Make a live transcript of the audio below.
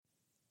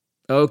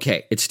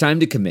Okay, it's time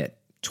to commit.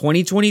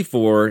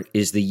 2024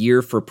 is the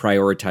year for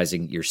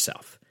prioritizing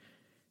yourself.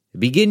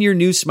 Begin your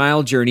new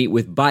smile journey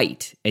with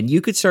Byte, and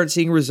you could start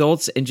seeing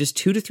results in just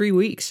 2 to 3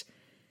 weeks.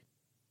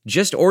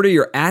 Just order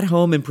your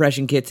at-home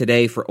impression kit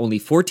today for only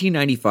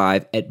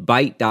 $14.95 at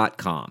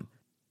Byte.com.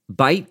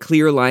 Byte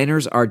clear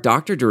liners are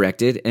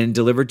doctor-directed and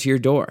delivered to your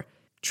door.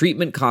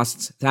 Treatment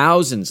costs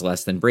thousands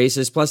less than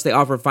braces, plus they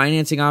offer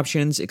financing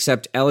options,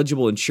 accept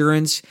eligible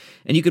insurance,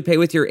 and you could pay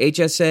with your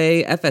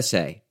HSA,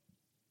 FSA.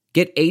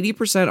 Get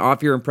 80%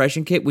 off your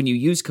impression kit when you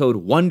use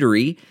code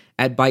WONDERY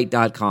at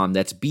Byte.com.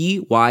 That's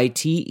BYTE.com.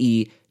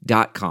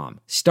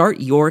 Start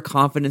your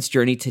confidence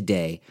journey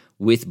today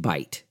with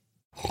Byte.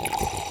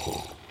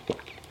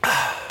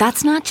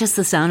 That's not just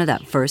the sound of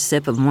that first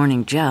sip of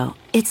Morning Joe.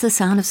 It's the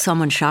sound of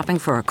someone shopping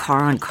for a car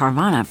on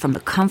Carvana from the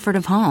comfort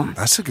of home.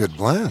 That's a good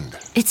blend.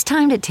 It's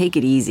time to take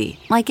it easy,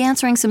 like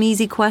answering some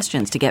easy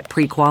questions to get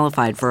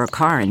pre-qualified for a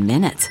car in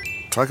minutes.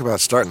 Talk about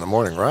starting the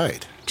morning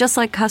right. Just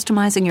like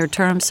customizing your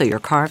terms so your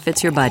car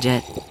fits your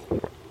budget.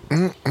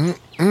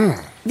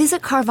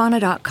 Visit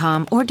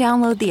Carvana.com or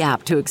download the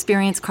app to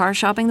experience car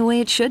shopping the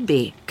way it should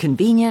be.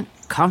 Convenient,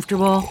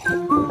 comfortable.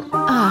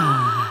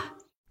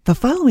 The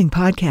following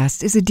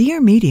podcast is a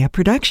Dear Media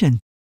production.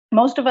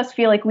 Most of us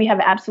feel like we have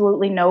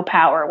absolutely no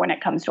power when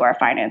it comes to our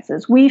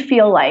finances. We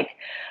feel like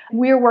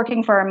we're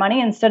working for our money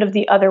instead of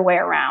the other way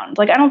around.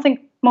 Like, I don't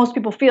think most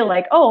people feel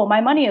like, oh, my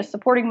money is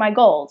supporting my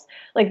goals.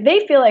 Like,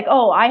 they feel like,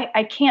 oh,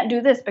 I can't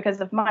do this because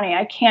of money.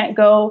 I can't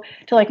go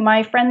to like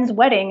my friend's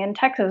wedding in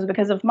Texas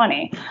because of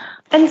money.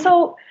 And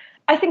so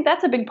I think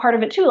that's a big part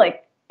of it too.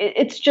 Like,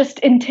 it's just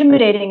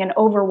intimidating and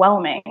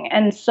overwhelming.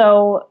 And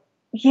so,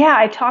 yeah,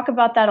 I talk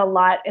about that a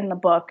lot in the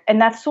book.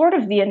 And that's sort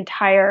of the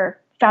entire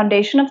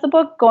foundation of the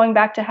book, going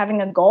back to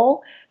having a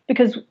goal.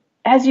 Because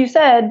as you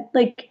said,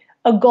 like,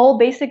 a goal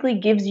basically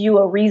gives you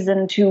a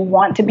reason to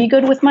want to be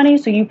good with money,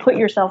 so you put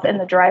yourself in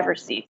the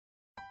driver's seat.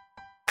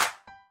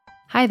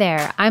 Hi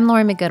there, I'm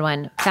Lauren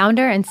McGoodwin,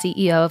 founder and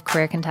CEO of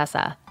Career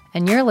Contessa,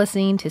 and you're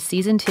listening to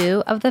Season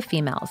 2 of The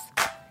Females,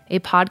 a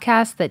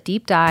podcast that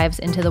deep dives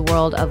into the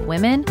world of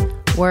women,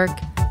 work,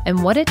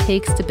 and what it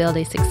takes to build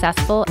a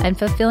successful and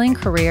fulfilling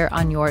career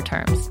on your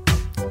terms.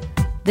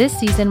 This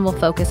season will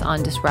focus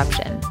on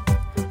disruption,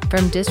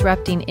 from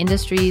disrupting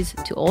industries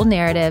to old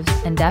narratives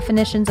and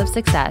definitions of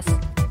success,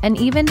 and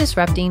even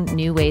disrupting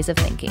new ways of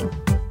thinking.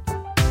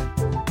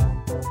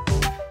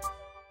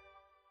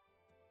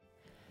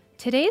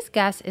 Today's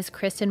guest is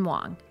Kristin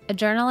Wong, a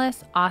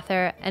journalist,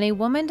 author, and a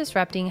woman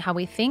disrupting how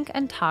we think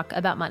and talk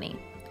about money.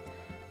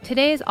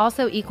 Today is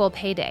also Equal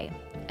Pay Day,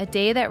 a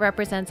day that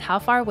represents how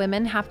far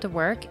women have to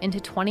work into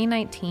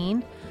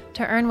 2019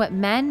 to earn what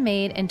men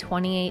made in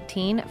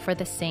 2018 for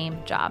the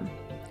same job.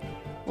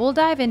 We'll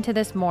dive into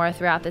this more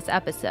throughout this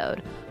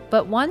episode,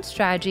 but one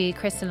strategy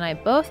Kristin and I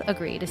both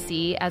agree to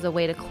see as a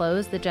way to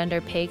close the gender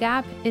pay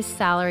gap is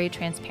salary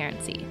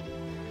transparency.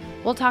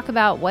 We'll talk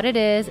about what it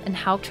is and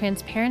how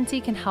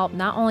transparency can help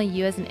not only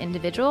you as an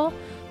individual,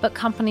 but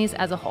companies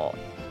as a whole.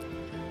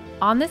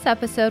 On this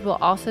episode, we'll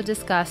also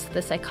discuss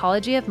the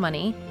psychology of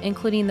money,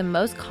 including the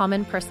most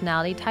common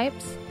personality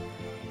types,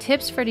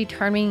 tips for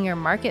determining your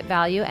market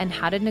value and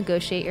how to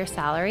negotiate your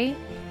salary,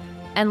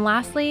 and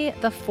lastly,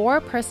 the 4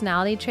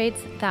 personality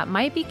traits that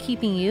might be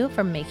keeping you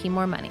from making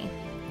more money.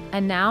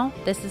 And now,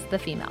 this is The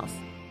Females.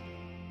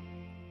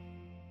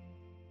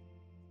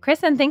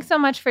 Kristin, thanks so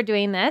much for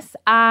doing this.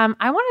 I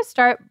want to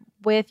start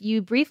with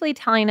you briefly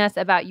telling us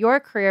about your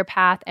career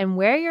path and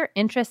where your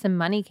interest in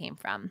money came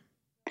from.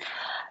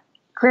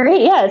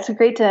 Great. Yeah, it's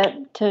great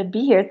to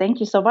be here. Thank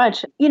you so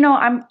much. You know,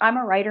 I'm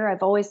a writer.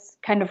 I've always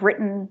kind of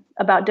written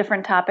about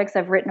different topics.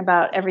 I've written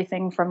about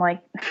everything from like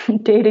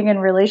dating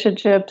and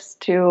relationships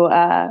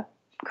to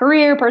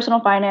career, personal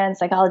finance,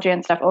 psychology,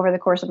 and stuff over the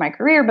course of my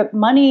career. But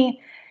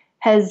money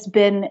has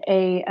been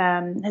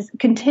has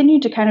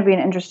continued to kind of be an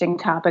interesting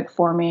topic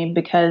for me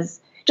because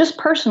just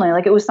personally,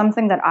 like, it was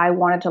something that I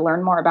wanted to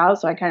learn more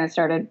about. So I kind of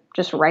started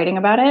just writing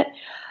about it.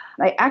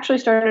 I actually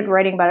started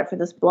writing about it for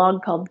this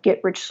blog called Get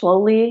Rich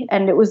Slowly.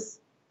 And it was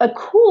a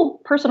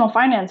cool personal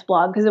finance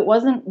blog because it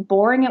wasn't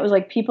boring. It was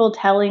like people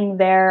telling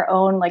their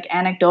own like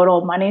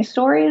anecdotal money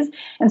stories.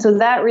 And so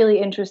that really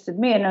interested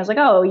me. And I was like,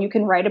 oh, you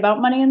can write about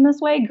money in this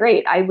way?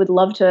 Great. I would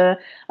love to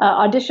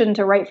audition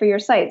to write for your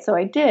site. So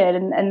I did.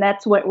 And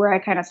that's where I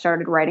kind of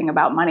started writing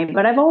about money.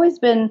 But I've always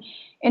been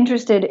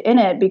interested in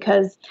it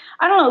because,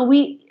 I don't know,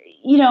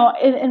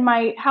 in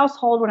my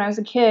household when I was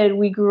a kid,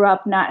 we grew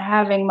up not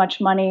having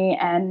much money.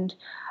 And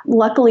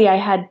luckily I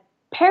had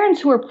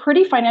parents who were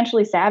pretty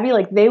financially savvy.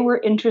 Like, they were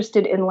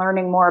interested in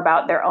learning more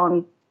about their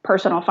own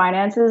personal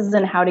finances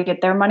and how to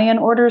get their money in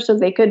order so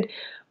they could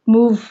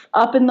move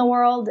up in the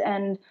world.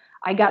 And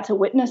I got to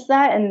witness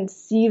that and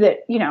see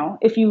that, you know,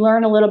 if you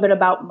learn a little bit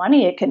about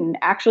money, it can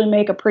actually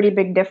make a pretty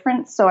big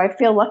difference. So I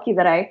feel lucky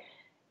that I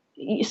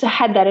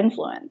had that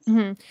influence.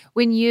 Mm-hmm.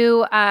 When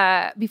you,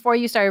 before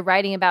you started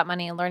writing about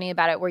money and learning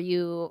about it, were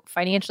you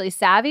financially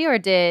savvy, or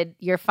did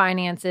your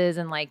finances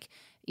and like,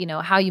 you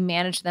know, how you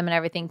managed them and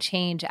everything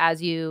change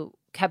as you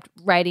kept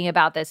writing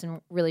about this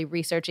and really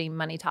researching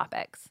money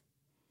topics?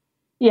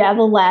 Yeah,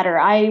 the latter.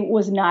 I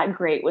was not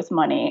great with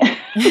money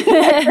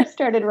when I first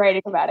started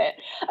writing about it.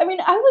 I mean,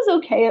 I was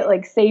okay at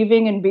like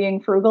saving and being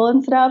frugal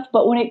and stuff,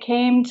 but when it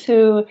came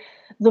to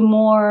the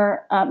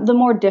more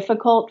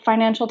difficult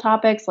financial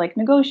topics like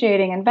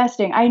negotiating,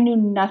 investing, I knew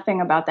nothing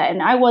about that,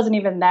 and I wasn't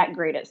even that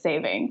great at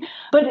saving.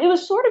 But it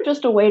was sort of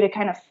just a way to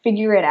kind of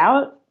figure it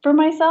out for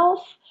myself,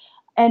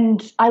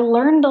 and I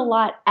learned a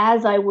lot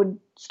as I would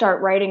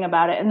start writing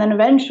about it, and then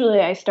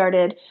eventually I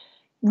started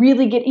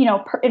really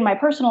in my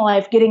personal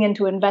life, getting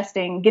into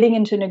investing, getting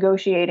into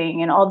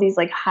negotiating and all these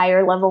like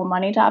higher level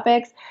money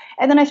topics.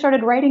 And then I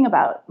started writing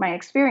about my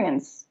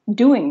experience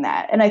doing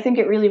that. And I think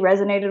it really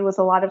resonated with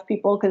a lot of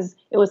people because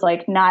it was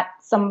like not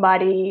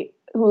somebody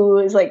who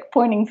is like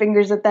pointing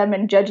fingers at them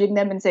and judging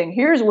them and saying,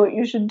 here's what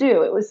you should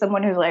do. It was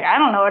someone who's like, I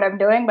don't know what I'm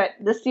doing, but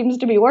this seems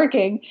to be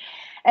working.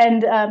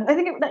 And I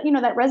think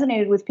that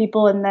resonated with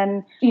people. And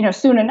then,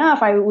 soon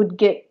enough, I would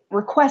get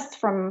requests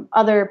from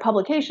other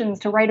publications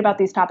to write about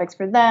these topics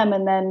for them.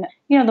 And then,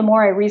 the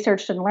more I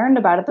researched and learned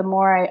about it, the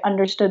more I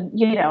understood,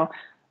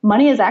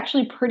 money is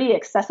actually pretty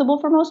accessible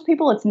for most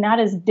people. It's not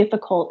as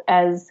difficult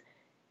as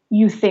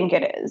you think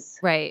it is.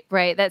 Right.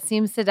 That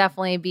seems to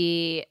definitely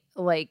be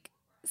like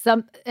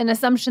an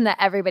assumption that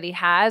everybody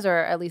has, or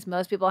at least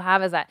most people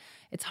have, is that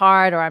it's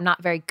hard or I'm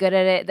not very good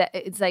at it. That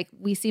it's like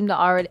we seem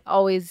to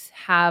always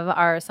have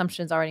our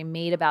assumptions already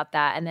made about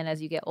that. And then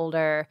as you get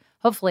older,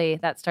 hopefully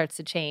that starts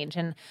to change.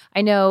 And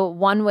I know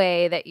one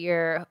way that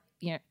you're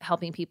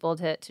helping people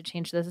to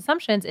change those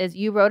assumptions is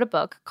you wrote a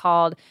book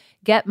called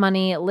Get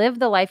Money, Live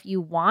the Life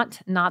You Want,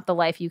 Not the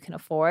Life You Can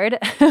Afford,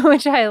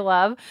 which I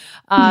love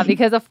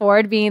because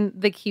afford being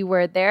the key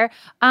word there.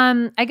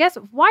 I guess,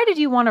 why did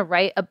you want to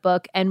write a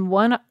book, and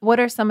what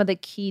are some of the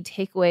key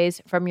takeaways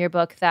from your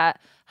book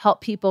that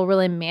help people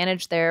really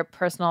manage their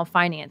personal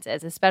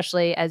finances,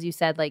 especially as you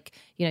said, like,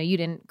 you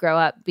didn't grow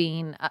up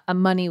being a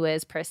money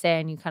whiz per se,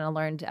 and you kind of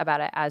learned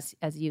about it as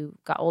you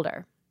got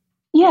older.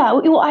 Yeah,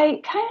 well, I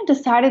kind of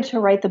decided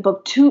to write the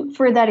book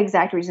for that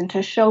exact reason,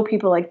 to show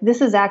people like this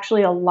is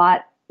actually a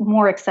lot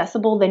more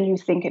accessible than you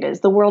think it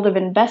is. The world of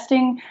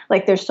investing,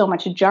 like there's so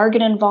much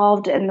jargon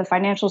involved, and the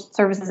financial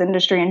services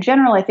industry in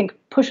general, I think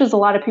pushes a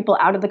lot of people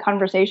out of the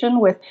conversation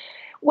with,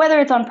 whether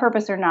it's on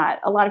purpose or not.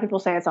 A lot of people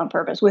say it's on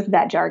purpose with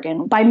that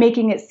jargon by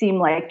making it seem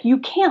like you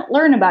can't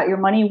learn about your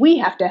money. We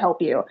have to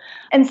help you.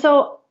 And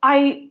so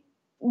I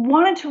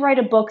wanted to write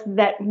a book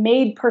that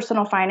made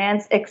personal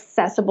finance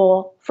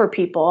accessible for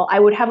people. I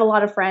would have a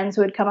lot of friends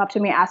who would come up to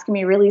me asking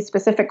me really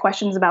specific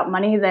questions about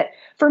money that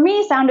for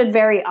me sounded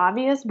very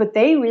obvious, but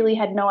they really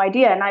had no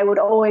idea. And I would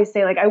always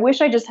say, like, I wish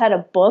I just had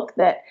a book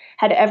that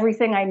had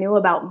everything I knew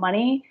about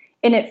money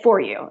in it for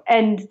you.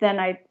 And then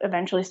I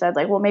eventually said,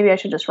 like, well, maybe I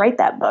should just write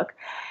that book.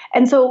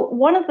 And so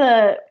one of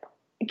the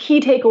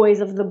key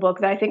takeaways of the book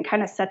that I think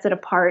kind of sets it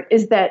apart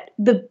is that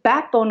the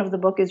backbone of the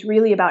book is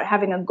really about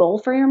having a goal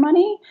for your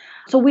money.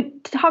 So we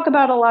talk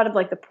about a lot of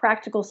like the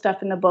practical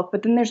stuff in the book,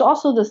 but then there's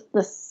also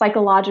the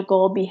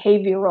psychological,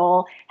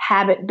 behavioral,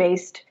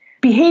 habit-based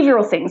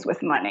behavioral things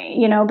with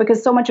money,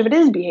 because so much of it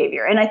is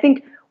behavior. And I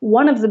think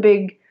one of the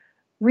big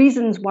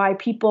reasons why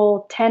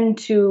people tend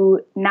to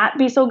not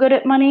be so good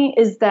at money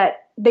is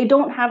that they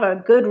don't have a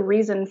good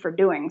reason for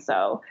doing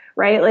so,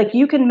 right? Like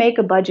you can make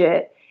a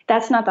budget.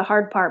 That's not the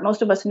hard part.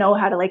 Most of us know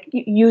how to like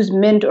use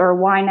Mint or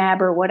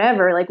YNAB or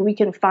whatever. Like we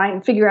can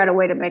figure out a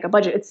way to make a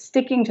budget. It's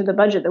sticking to the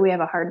budget that we have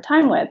a hard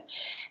time with.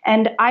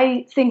 And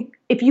I think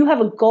if you have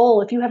a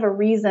goal, if you have a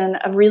reason,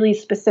 a really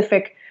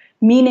specific,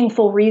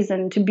 meaningful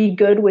reason to be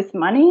good with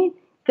money,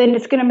 then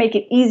it's going to make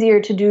it easier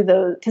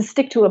to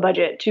stick to a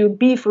budget, to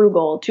be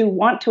frugal, to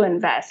want to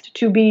invest,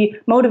 to be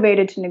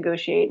motivated to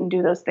negotiate and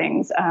do those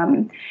things.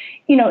 A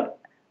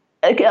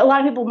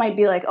lot of people might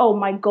be like, oh,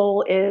 my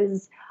goal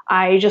is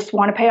I just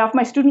want to pay off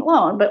my student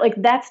loan. But like,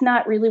 that's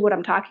not really what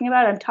I'm talking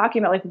about. I'm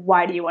talking about like,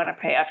 why do you want to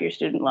pay off your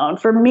student loan?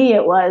 For me,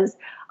 it was,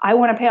 I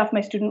want to pay off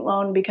my student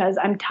loan because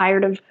I'm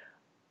tired of,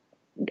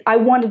 I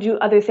want to do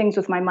other things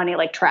with my money,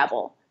 like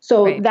travel.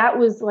 So right. That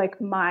was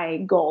like my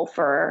goal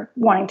for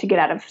wanting to get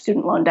out of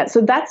student loan debt.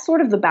 So that's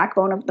sort of the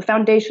backbone of the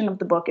foundation of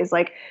the book is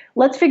like,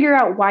 let's figure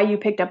out why you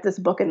picked up this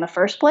book in the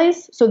first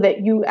place so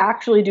that you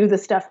actually do the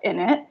stuff in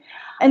it.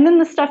 And then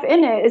the stuff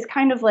in it is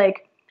kind of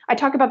like, I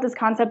talk about this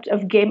concept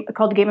of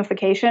called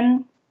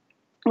gamification,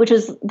 which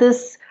is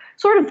this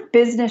sort of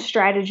business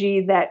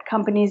strategy that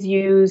companies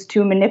use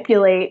to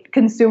manipulate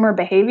consumer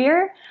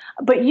behavior,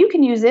 but you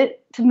can use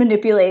it to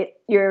manipulate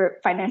your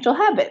financial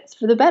habits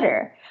for the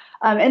better.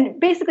 And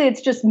basically,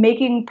 it's just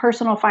making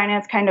personal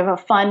finance kind of a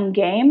fun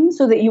game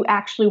so that you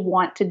actually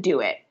want to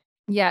do it.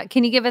 Yeah.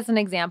 Can you give us an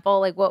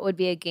example? Like what would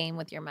be a game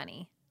with your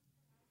money?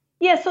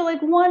 Yeah, so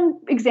like one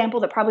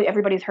example that probably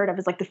everybody's heard of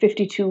is like the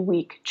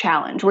 52-week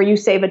challenge where you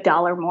save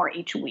 $1 more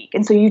each week.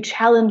 And so you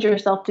challenge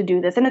yourself to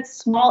do this. And it's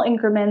small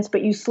increments,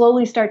 but you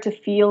slowly start to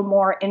feel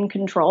more in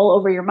control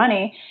over your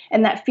money.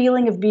 And that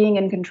feeling of being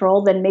in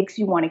control then makes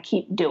you want to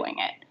keep doing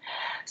it.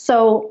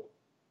 So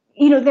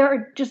there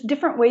are just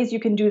different ways you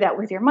can do that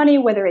with your money,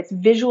 whether it's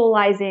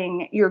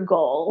visualizing your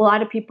goal. A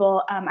lot of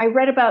people, I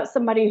read about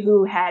somebody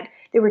who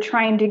they were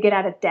trying to get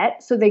out of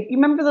debt. So you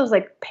remember those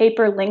like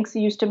paper links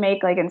you used to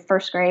make like in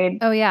first grade?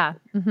 Oh, yeah.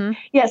 Mm-hmm.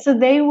 Yeah. So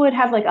they would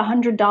have like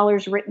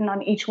 $100 written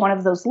on each one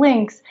of those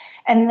links.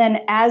 And then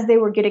as they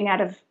were getting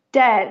out of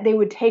debt, they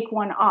would take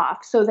one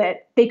off so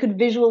that they could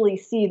visually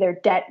see their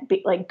debt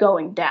like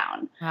going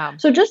down. Wow.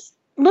 So just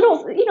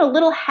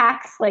little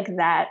hacks like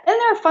that. And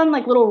there are fun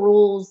like little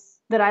rules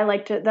that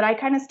I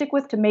kind of stick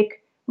with to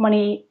make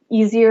money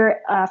easier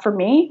for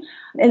me.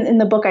 In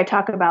the book, I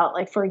talk about,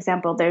 like, for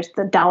example, there's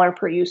the dollar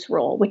per use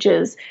rule, which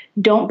is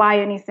don't buy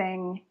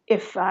anything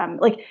if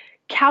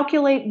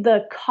calculate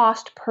the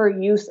cost per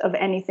use of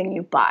anything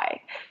you buy.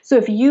 So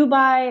if you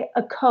buy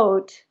a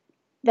coat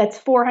that's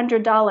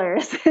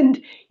 $400 and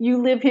you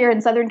live here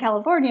in Southern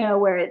California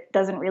where it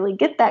doesn't really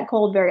get that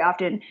cold very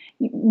often,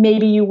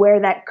 maybe you wear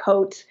that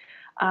coat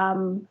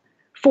 4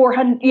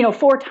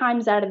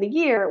 times out of the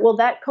year. Well,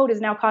 that coat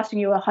is now costing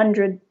you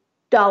 $100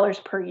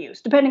 per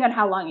use, depending on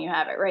how long you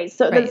have it, right?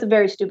 So that's a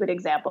very stupid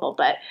example,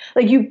 but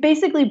like you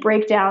basically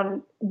break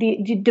down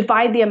you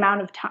divide the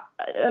amount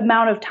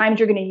of times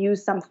you're going to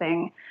use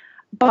something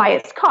by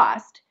its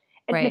cost.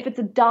 And if it's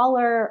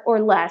 $1 or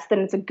less, then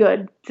it's a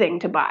good thing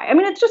to buy. I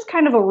mean, it's just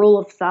kind of a rule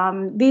of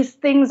thumb. These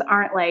things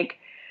aren't like,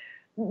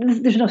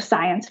 there's no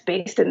science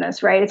based in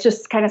this, right? It's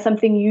just kind of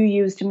something you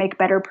use to make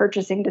better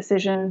purchasing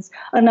decisions.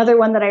 Another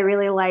one that I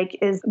really like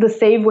is the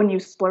save when you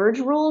splurge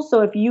rule.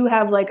 So if you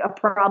have like a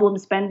problem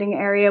spending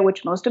area,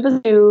 which most of us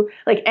do,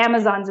 like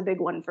Amazon's a big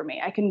one for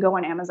me. I can go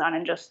on Amazon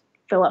and just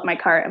fill up my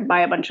cart and buy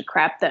a bunch of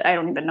crap that I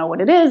don't even know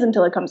what it is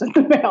until it comes in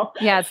the mail.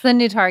 Yeah, it's the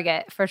new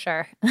Target for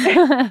sure.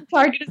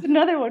 Target is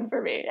another one for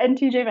me, and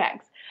TJ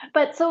Maxx.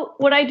 But so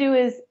what I do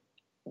is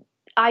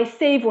I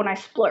save when I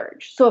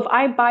splurge. So if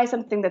I buy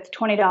something that's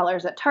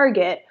 $20 at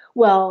Target,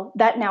 well,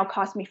 that now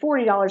costs me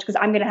 $40 because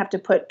I'm going to have to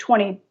put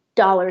 $20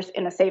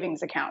 in a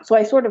savings account. So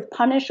I sort of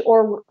punish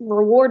or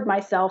reward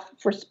myself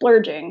for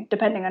splurging,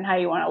 depending on how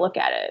you want to look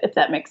at it, if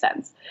that makes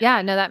sense.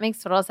 Yeah, no, that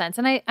makes total sense.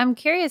 And I'm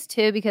curious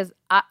too, because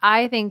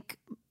I think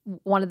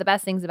one of the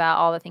best things about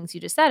all the things you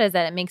just said is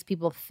that it makes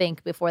people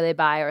think before they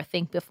buy or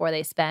think before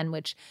they spend,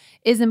 which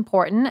is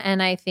important.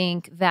 And I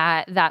think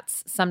that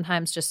that's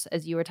sometimes just,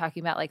 as you were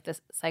talking about, like the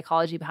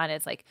psychology behind it,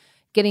 it's like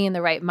getting in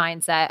the right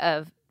mindset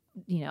of,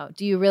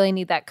 do you really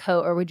need that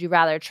coat, or would you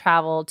rather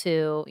travel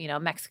to,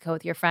 Mexico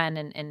with your friend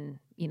and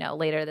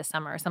later this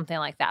summer or something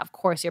like that? Of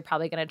course, you're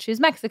probably going to choose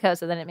Mexico,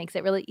 so then it makes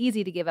it really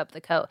easy to give up the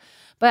coat.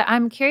 But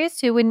I'm curious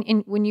too,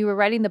 when you were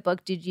writing the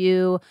book, did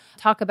you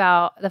talk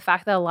about the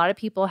fact that a lot of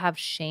people have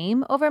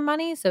shame over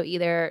money? So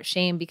either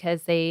shame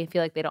because they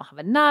feel like they don't have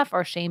enough,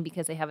 or shame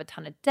because they have a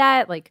ton of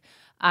debt. Like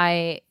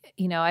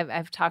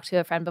I've talked to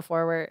a friend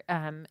before where,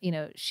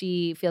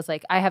 she feels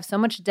like I have so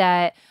much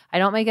debt, I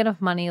don't make enough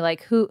money.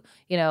 Like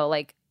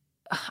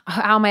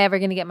how am I ever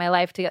going to get my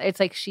life together?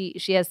 It's like she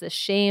has this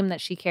shame that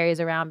she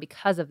carries around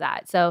because of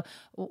that. So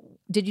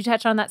did you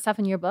touch on that stuff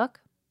in your book?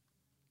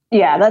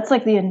 Yeah, that's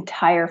like the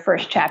entire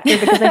first chapter,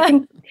 because I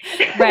think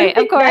right,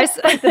 of course.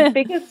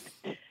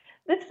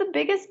 That's the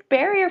biggest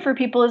barrier for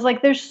people is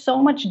like there's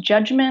so much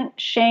judgment,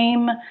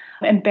 shame,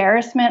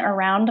 embarrassment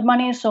around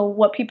money. So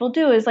what people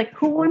do is like,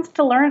 who wants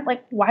to learn?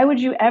 Like, why would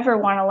you ever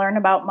want to learn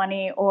about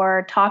money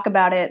or talk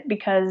about it?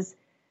 Because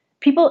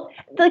people,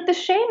 like, the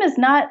shame is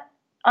not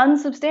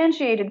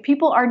unsubstantiated.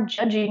 People are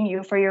judging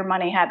you for your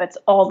money habits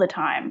all the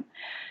time.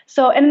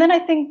 So, and then I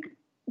think,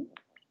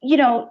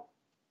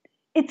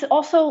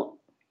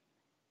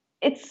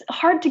 it's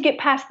hard to get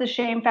past the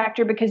shame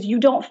factor because you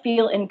don't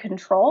feel in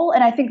control.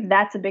 And I think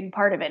that's a big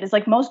part of it. Is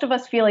like most of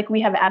us feel like we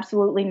have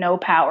absolutely no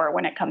power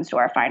when it comes to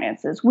our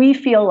finances. We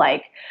feel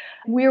like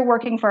we're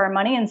working for our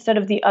money instead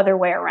of the other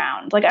way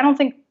around. Like, I don't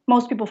think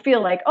most people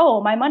feel like,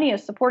 oh, my money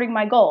is supporting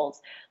my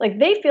goals. Like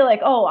they feel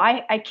like, oh,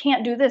 I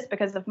can't do this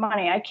because of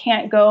money. I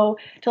can't go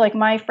to like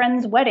my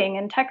friend's wedding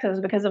in Texas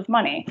because of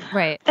money.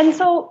 Right. And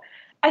so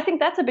I think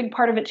that's a big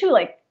part of it too.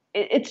 Like,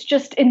 it's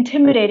just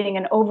intimidating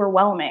and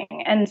overwhelming.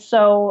 And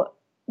so,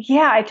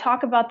 yeah, I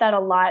talk about that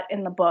a lot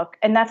in the book.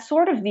 And that's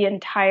sort of the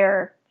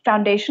entire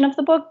foundation of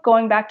the book,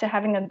 going back to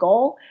having a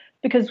goal.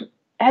 Because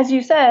as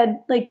you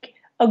said, like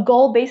a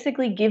goal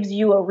basically gives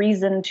you a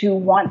reason to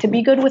want to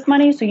be good with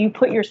money. So you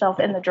put yourself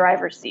in the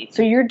driver's seat.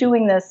 So you're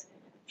doing this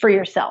for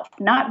yourself,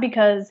 not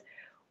because,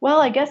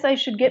 well, I guess I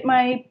should get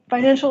my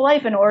financial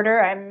life in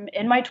order. I'm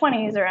in my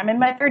 20s or I'm in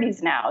my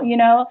 30s now,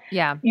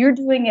 Yeah. You're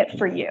doing it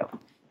for you.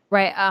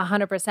 Right,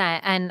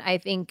 100%. And I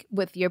think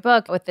with your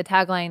book, with the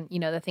tagline,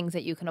 the things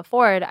that you can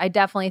afford, I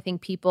definitely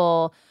think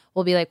people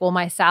will be like, well,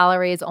 my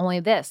salary is only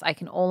this. I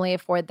can only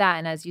afford that.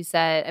 And as you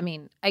said, I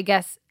mean, I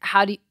guess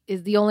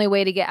is the only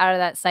way to get out of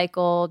that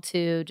cycle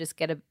to just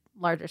get a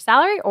larger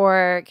salary,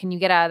 or can you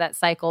get out of that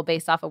cycle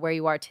based off of where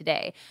you are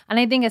today? And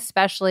I think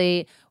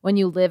especially when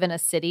you live in a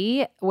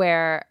city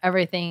where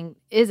everything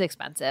is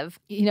expensive,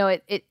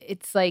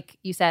 it's like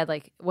you said,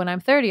 like when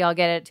I'm 30, I'll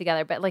get it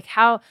together. But like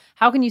how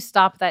can you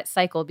stop that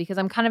cycle? Because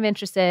I'm kind of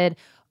interested,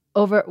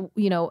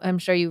 I'm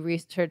sure you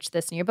researched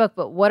this in your book,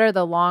 but what are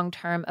the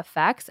long-term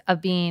effects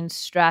of being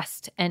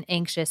stressed and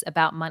anxious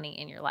about money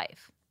in your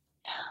life?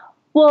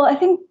 Well, I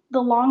think the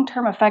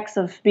long-term effects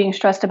of being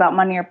stressed about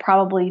money are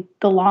probably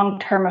the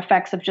long-term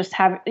effects of just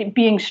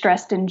being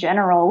stressed in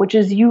general, which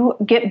is you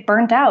get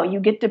burnt out, you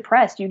get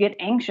depressed, you get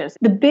anxious.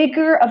 The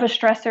bigger of a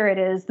stressor it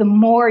is, the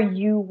more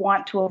you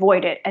want to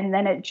avoid it. And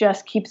then it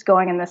just keeps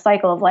going in the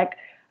cycle of like,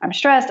 I'm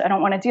stressed, I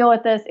don't want to deal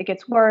with this, it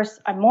gets worse.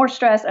 I'm more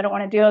stressed, I don't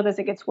want to deal with this,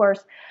 it gets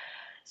worse.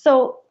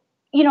 So,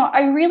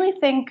 I really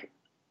think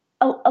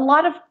a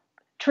lot of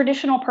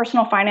traditional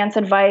personal finance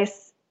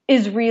advice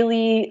is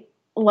really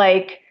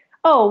like,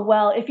 oh,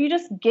 well, if you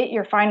just get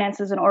your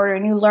finances in order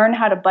and you learn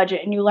how to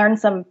budget and you learn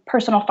some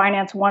personal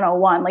finance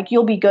 101, like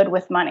you'll be good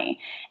with money.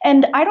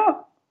 And I don't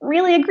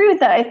really agree with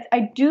that.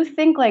 I do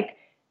think like,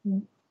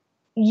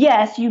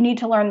 yes, you need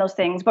to learn those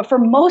things. But for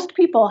most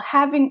people,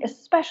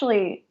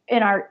 especially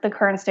in the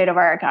current state of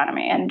our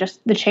economy and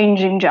just the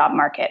changing job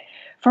market,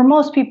 for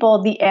most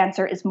people, the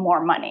answer is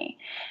more money.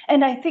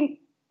 And I think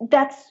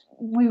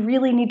we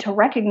really need to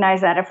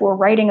recognize that if we're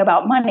writing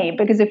about money,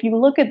 because if you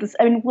look at this,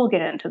 I mean, we'll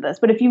get into this,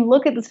 but if you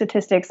look at the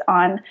statistics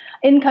on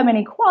income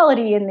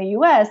inequality in the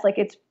US, like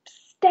it's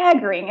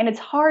staggering, and it's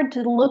hard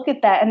to look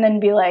at that and then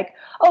be like,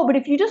 oh, but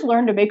if you just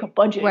learn to make a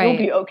budget, Right.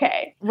 you'll be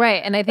okay.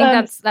 Right. And I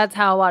think that's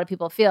how a lot of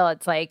people feel.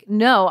 It's like,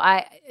 no,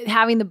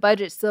 having the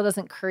budget still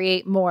doesn't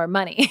create more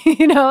money.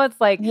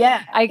 It's like,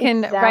 Yeah, I can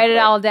exactly. write it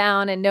all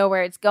down and know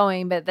where it's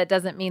going, but that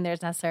doesn't mean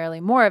there's necessarily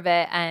more of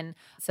it. And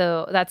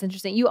so that's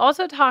interesting. You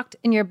also talked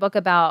in your book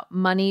about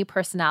money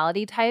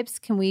personality types.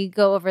 Can we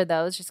go over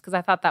those? Just because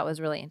I thought that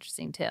was really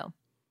interesting too.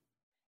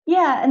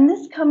 Yeah, and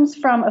this comes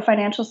from a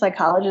financial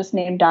psychologist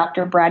named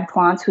Dr. Brad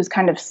Klontz, who's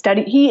kind of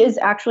he is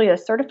actually a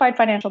certified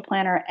financial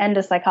planner and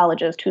a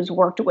psychologist who's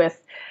worked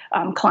with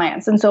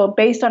clients. And so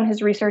based on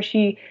his research,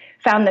 he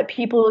found that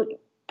people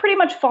pretty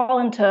much fall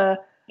into,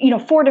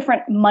 4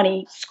 different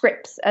money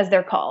scripts, as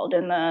they're called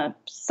in the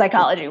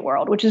psychology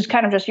world, which is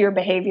kind of just your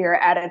behavior,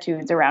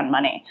 attitudes around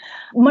money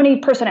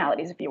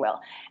personalities, if you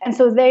will. And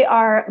so they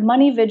are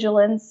money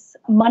vigilance,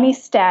 money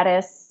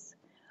status,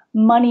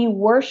 money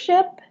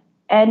worship,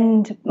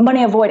 and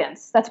money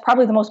avoidance. That's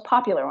probably the most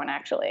popular one,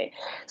 actually.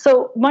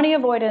 So money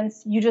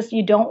avoidance, you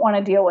don't want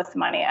to deal with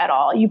money at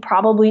all. You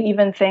probably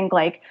even think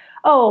like,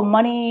 oh,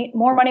 money,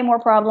 more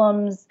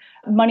problems.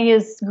 Money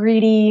is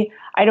greedy.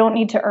 I don't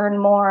need to earn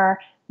more.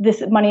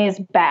 This money is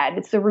bad.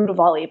 It's the root of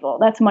all evil.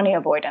 That's money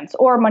avoidance.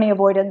 Or money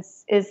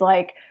avoidance is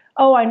like,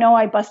 oh, I know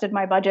I busted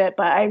my budget,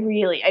 but I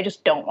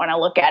just don't want to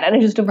look at it. I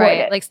just avoid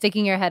it. Like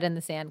sticking your head in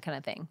the sand kind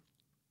of thing.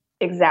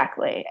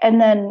 Exactly. And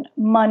then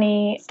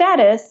money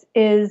status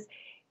is,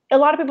 a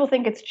lot of people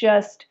think it's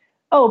just,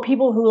 oh,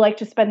 people who like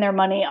to spend their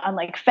money on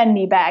like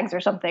Fendi bags or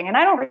something. And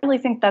I don't really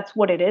think that's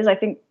what it is. I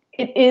think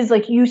it is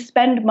like you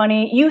spend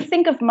money, you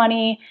think of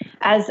money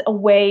as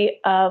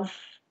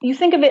you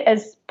think of it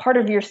as part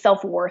of your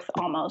self-worth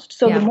almost.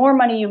 So The more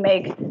money you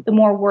make, the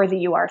more worthy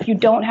you are. If you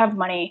don't have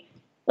money,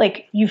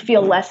 like you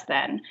feel less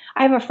than.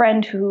 I have a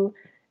friend who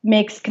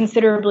makes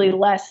considerably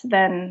less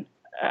than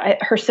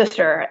her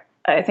sister,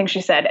 I think she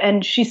said.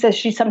 And she says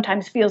she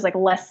sometimes feels like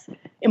less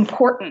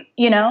important,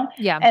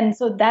 Yeah. And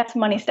so that's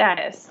money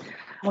status.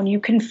 When you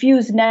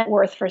confuse net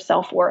worth for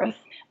self-worth.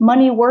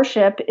 Money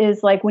worship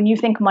is like when you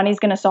think money's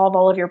going to solve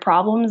all of your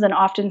problems. And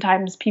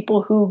oftentimes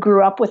people who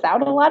grew up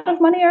without a lot of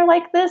money are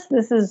like this.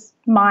 This is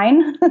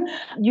mine.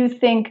 You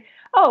think,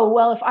 oh,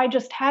 well, if I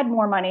just had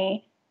more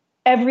money,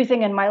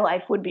 everything in my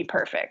life would be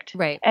perfect.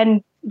 Right.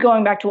 And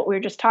going back to what we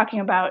were just talking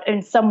about,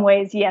 in some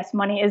ways, yes,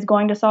 money is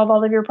going to solve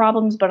all of your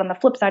problems. But on the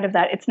flip side of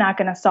that, it's not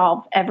going to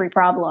solve every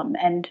problem.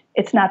 And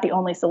it's not the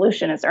only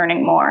solution is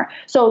earning more.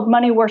 So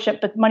money worship,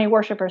 but money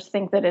worshipers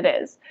think that it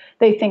is.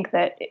 They think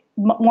that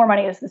more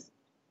money is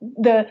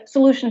the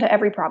solution to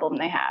every problem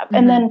they have. Mm-hmm.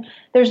 And then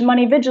there's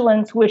money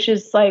vigilance, which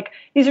is like,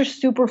 these are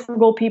super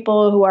frugal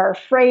people who are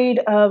afraid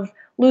of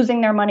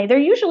losing their money. They're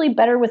usually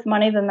better with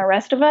money than the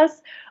rest of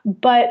us,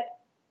 but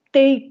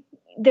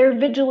their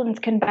vigilance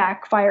can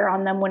backfire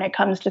on them when it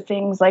comes to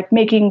things like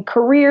taking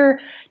career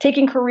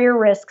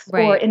risks,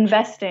 right, or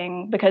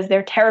investing, because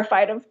they're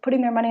terrified of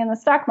putting their money in the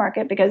stock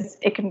market because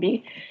it can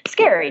be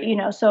scary,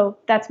 So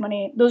that's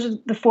money. Those are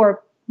the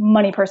 4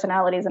 money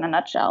personalities in a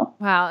nutshell.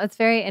 Wow, it's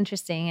very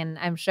interesting. And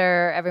I'm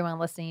sure everyone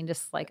listening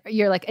just like,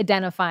 you're like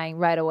identifying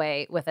right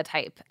away with a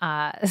type.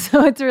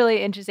 So it's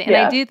really interesting. And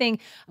I do think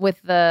with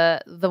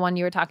the one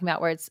you were talking about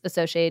where it's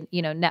associated,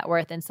 net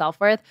worth and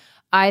self-worth,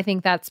 I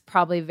think that's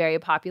probably very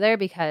popular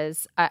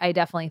because I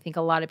definitely think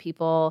a lot of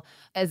people,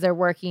 as they're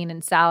working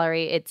in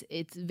salary,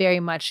 it's very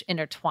much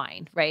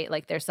intertwined, right?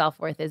 Like their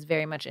self-worth is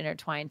very much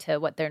intertwined to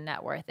what their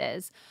net worth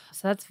is.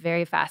 So that's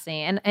very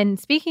fascinating. And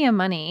speaking of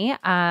money,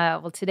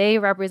 today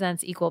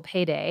represents Equal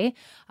Pay Day.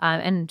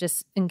 And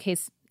just in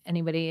case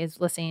anybody is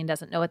listening and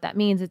doesn't know what that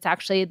means, it's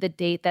actually the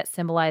date that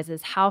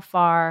symbolizes how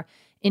far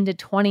into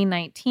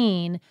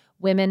 2019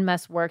 women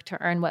must work to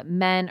earn what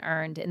men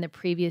earned in the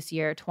previous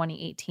year,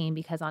 2018,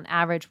 because on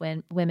average,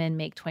 when women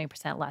make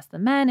 20% less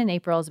than men, and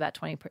April is about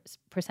 20%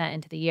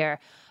 into the year,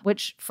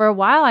 which for a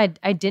while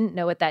I didn't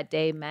know what that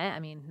day meant. I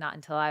mean, not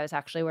until I was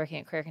actually working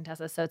at Career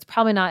Contessa. So it's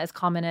probably not as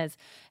common as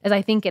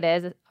I think it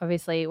is.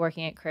 Obviously,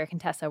 working at Career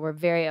Contessa, we're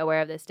very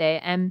aware of this day.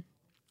 And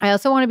I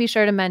also want to be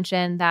sure to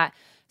mention that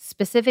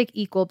specific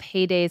equal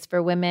pay days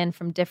for women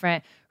from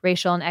different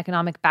racial and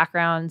economic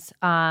backgrounds,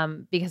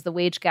 because the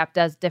wage gap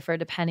does differ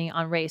depending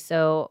on race.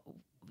 So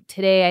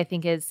today, I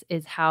think is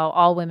how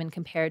all women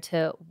compare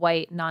to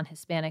white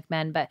non-Hispanic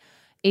men. But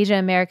Asian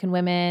American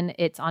women,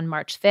 it's on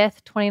March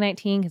 5th,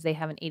 2019, because they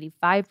have an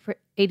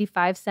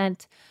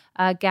 85-cent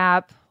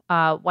gap.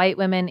 White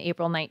women,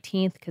 April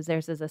 19th, because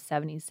theirs is a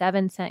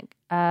 77-cent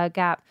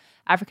gap.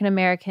 African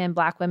American,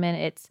 Black women,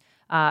 it's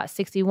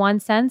 61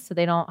 cents. So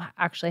they don't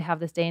actually have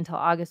this day until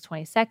August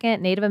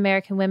 22nd. Native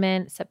American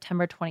women,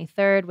 September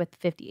 23rd with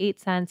 58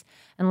 cents.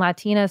 And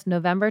Latinas,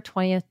 November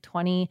 20th,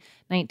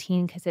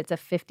 2019, because it's a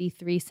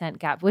 53-cent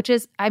gap, which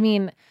is, I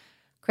mean,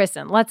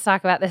 Kristin, let's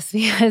talk about this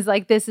because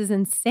this is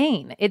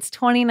insane. It's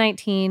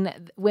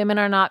 2019. Women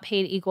are not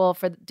paid equal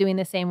for doing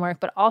the same work,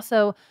 but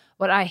also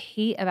what I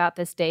hate about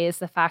this day is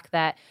the fact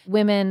that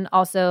women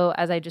also,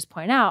 as I just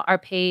point out, are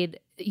paid,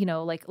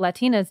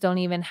 Latinas don't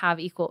even have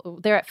equal,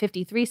 they're at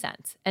 53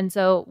 cents. And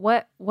so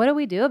what do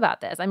we do about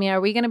this? I mean, are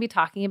we going to be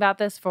talking about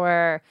this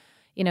for,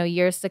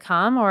 years to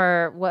come,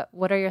 or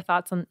what are your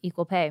thoughts on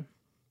equal pay?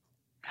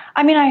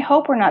 I mean, I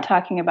hope we're not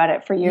talking about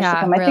it for years to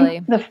come. Really.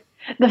 I think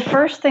the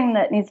first thing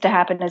that needs to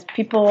happen is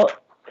people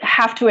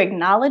have to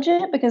acknowledge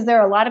it, because there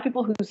are a lot of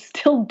people who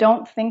still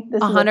don't think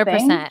this is a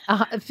thing.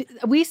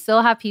 100%. We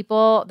still have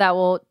people that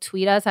will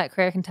tweet us at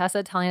Career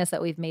Contessa telling us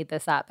that we've made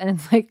this up. And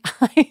it's like,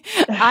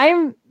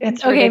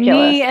 it's okay,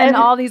 ridiculous. me and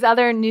all these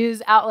other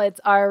news outlets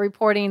are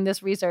reporting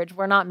this research.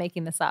 We're not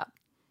making this up.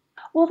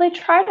 Well,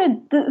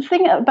 the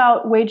thing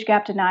about wage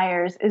gap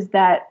deniers is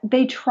that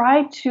they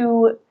try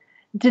to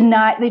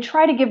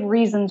give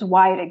reasons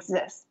why it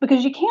exists,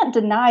 because you can't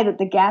deny that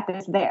the gap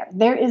is there.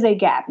 There is a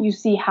gap. You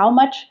see how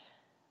much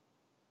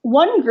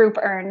one group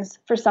earns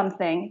for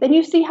something, then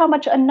you see how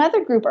much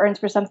another group earns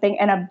for something,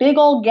 and a big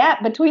old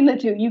gap between the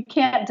two. You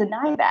can't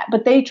deny that.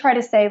 But they try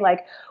to say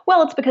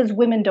well, it's because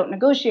women don't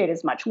negotiate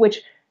as much,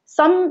 which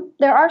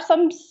there are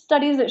some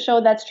studies that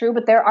show that's true,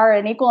 but there are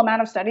an equal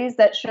amount of studies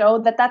that show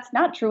that that's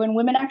not true, and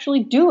women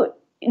actually do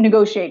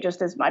negotiate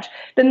just as much.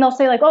 Then they'll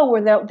say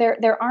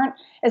there aren't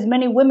as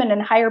many women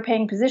in higher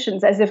paying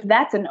positions, as if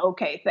that's an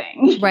okay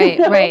thing. Right,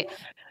 right.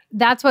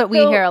 That's what we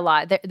hear a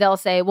lot. They'll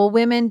say, well,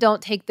 women don't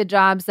take the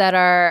jobs that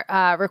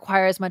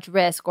require as much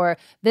risk, or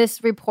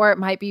this report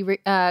might be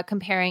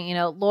comparing,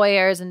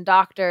 lawyers and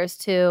doctors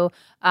to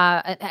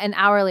an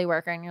hourly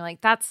worker. And you're like,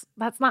 that's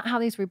not how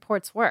these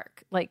reports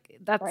work.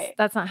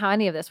 That's not how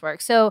any of this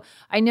works. So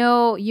I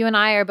know you and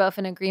I are both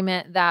in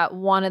agreement that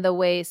one of the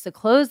ways to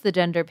close the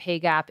gender pay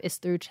gap is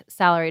through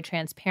salary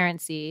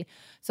transparency.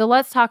 So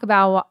let's talk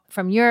about,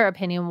 from your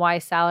opinion, why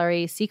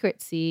salary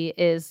secrecy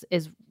is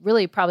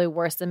really probably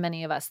worse than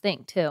many of us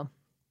think too.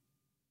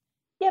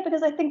 Yeah,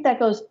 because I think that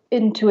goes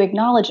into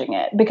acknowledging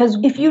it. Because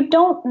if you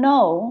don't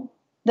know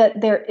that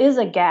there is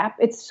a gap,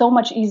 it's so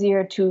much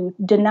easier to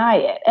deny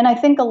it. And I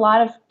think a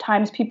lot of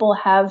times people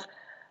have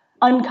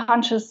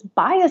unconscious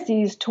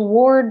biases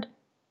toward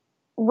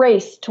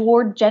race,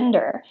 toward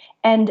gender,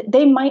 and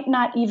they might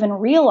not even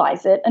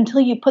realize it until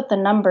you put the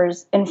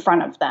numbers in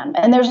front of them.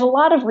 And there's a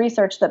lot of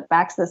research that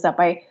backs this up.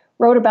 I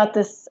wrote about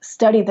this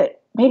study that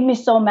made me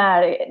so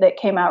mad that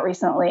came out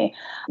recently.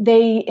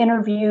 They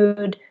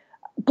interviewed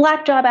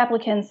Black job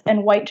applicants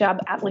and white job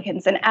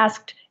applicants and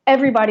asked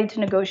everybody to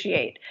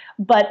negotiate.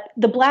 But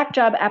the Black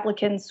job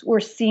applicants were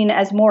seen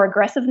as more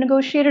aggressive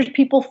negotiators.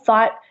 People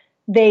thought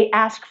they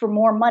asked for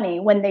more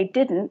money when they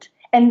didn't.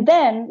 And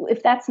then,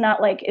 if that's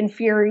not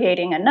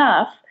infuriating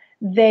enough,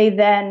 they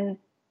then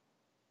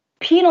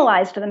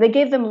penalized them. They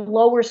gave them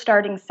lower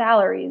starting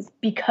salaries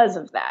because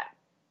of that.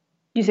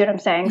 You see what I'm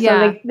saying?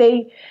 Yeah.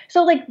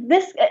 So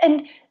this,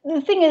 and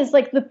the thing is,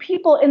 the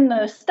people in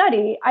the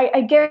study,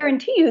 I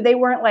guarantee you, they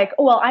weren't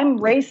oh, well, I'm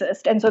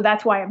racist, and so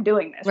that's why I'm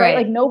doing this,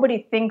 right?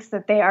 Nobody thinks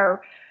that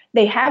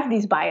they have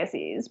these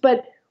biases,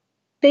 but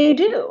they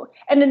do.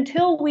 And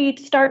until we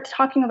start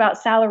talking about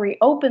salary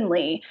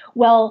openly,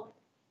 well,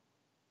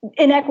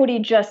 inequity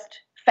just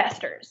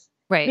festers.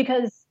 Right.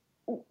 Because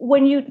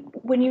when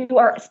you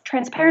are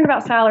transparent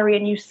about salary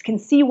and you can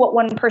see what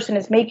one person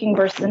is making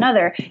versus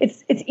another,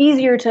 it's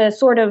easier to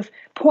sort of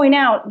point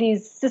out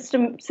these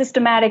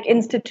systematic,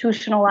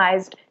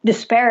 institutionalized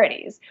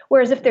disparities.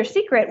 Whereas if they're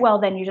secret, well,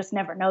 then you just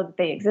never know that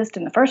they exist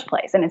in the first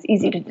place, and it's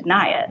easy to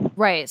deny it.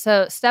 Right.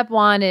 So step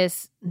one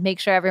is make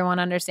sure everyone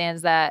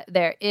understands that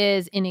there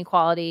is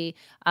inequality.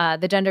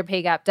 The gender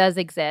pay gap does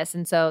exist.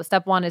 And so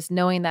step one is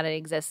knowing that it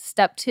exists.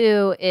 Step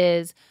two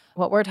is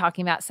what we're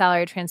talking about,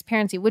 salary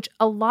transparency, which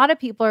a lot of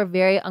people are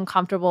very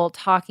uncomfortable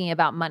talking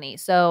about money.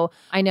 So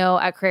I know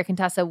at Career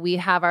Contessa, we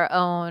have our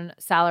own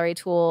salary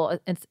tool.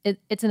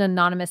 It's an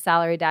anonymous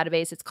salary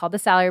database. It's called the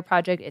Salary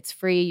Project. It's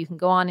free. You can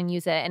go on and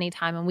use it at any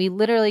time. And we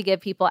literally give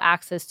people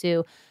access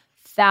to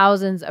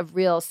thousands of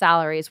real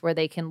salaries where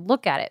they can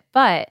look at it.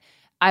 But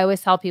I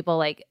always tell people,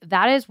 like,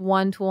 that is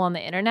one tool on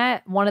the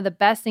internet. One of the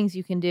best things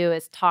you can do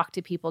is talk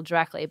to people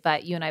directly.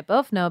 But you and I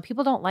both know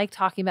people don't like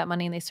talking about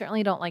money, and they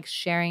certainly don't like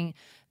sharing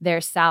their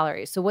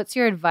salaries. So what's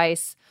your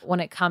advice when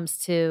it comes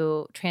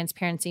to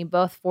transparency,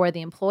 both for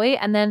the employee,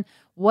 and then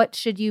what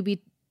should you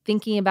be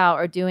thinking about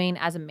or doing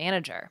as a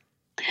manager?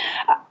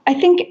 I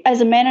think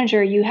as a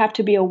manager, you have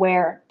to be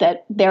aware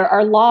that there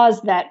are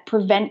laws that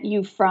prevent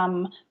you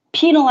from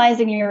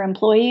penalizing your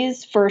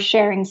employees for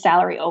sharing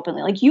salary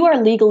openly. Like, you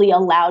are legally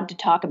allowed to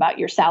talk about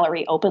your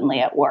salary openly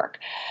at work.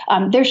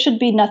 There should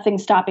be nothing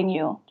stopping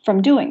you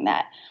from doing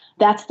that.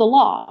 That's the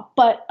law.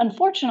 But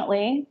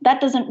unfortunately, that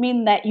doesn't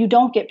mean that you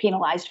don't get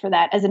penalized for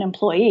that as an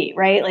employee,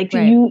 right? Like,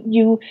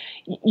 right.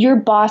 Your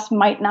boss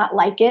might not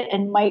like it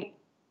and might,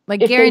 like,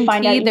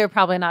 guaranteed they're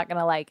probably not going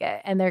to like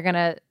it, and they're going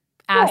to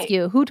ask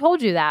you, who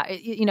told you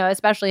that? You know,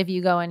 especially if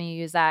you go in and you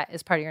use that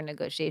as part of your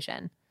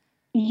negotiation.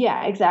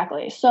 Yeah,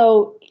 exactly.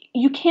 So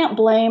you can't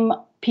blame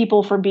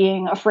people for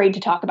being afraid to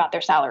talk about their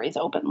salaries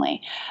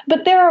openly.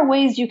 But there are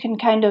ways you can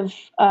kind of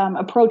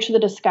approach the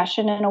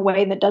discussion in a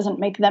way that doesn't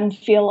make them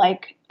feel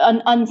like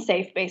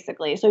unsafe,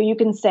 basically. So you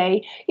can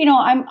say, you know,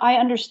 I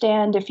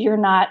understand if you're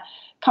not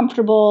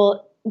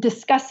comfortable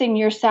discussing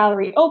your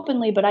salary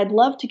openly, but I'd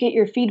love to get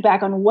your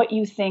feedback on what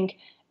you think,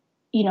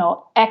 you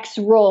know, X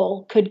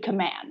role could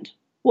command.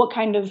 What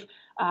kind of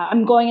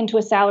I'm going into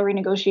a salary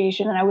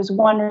negotiation, and I was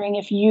wondering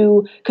if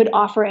you could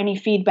offer any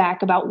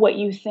feedback about what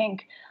you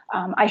think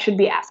I should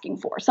be asking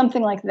for,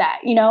 something like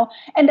that, you know?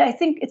 And I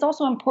think it's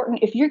also important,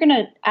 if you're going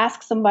to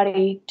ask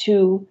somebody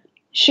to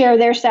share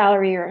their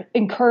salary or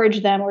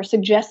encourage them or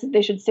suggest that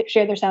they should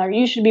share their salary,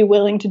 you should be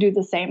willing to do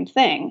the same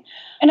thing.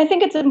 And I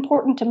think it's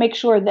important to make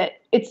sure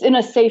that it's in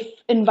a safe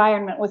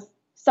environment with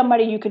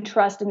somebody you can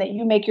trust, and that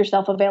you make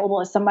yourself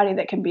available as somebody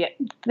that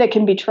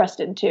can be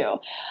trusted too.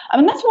 I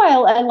mean, that's why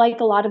I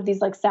like a lot of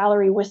these like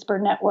salary whisper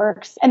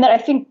networks, and that I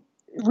think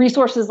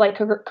resources like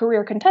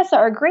Career Contessa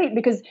are great,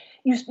 because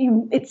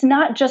it's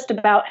not just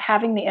about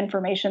having the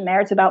information there.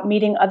 It's about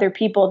meeting other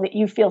people that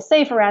you feel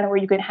safe around and where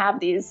you can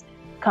have these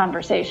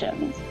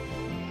conversations.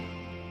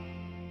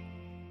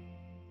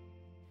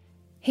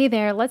 Hey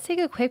there, let's take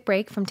a quick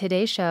break from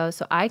today's show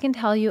so I can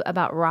tell you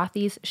about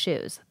Rothy's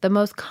shoes, the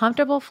most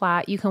comfortable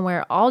flat you can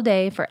wear all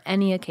day for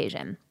any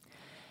occasion.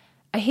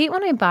 I hate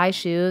when I buy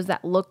shoes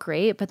that look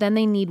great, but then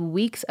they need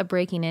weeks of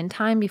breaking in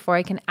time before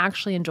I can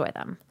actually enjoy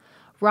them.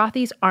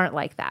 Rothy's aren't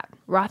like that.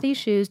 Rothy's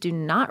shoes do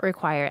not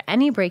require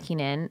any breaking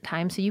in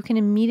time, so you can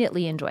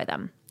immediately enjoy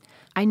them.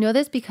 I know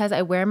this because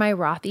I wear my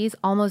Rothy's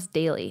almost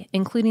daily,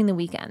 including the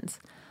weekends.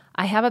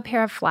 I have a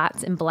pair of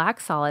flats in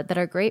black solid that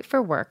are great for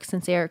work,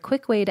 since they are a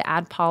quick way to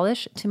add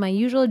polish to my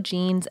usual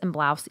jeans and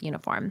blouse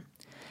uniform.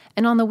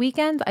 And on the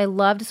weekends, I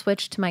love to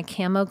switch to my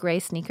camo gray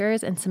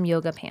sneakers and some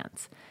yoga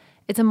pants.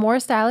 It's a more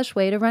stylish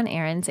way to run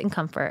errands in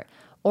comfort,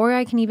 or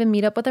I can even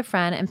meet up with a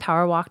friend and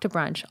power walk to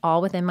brunch,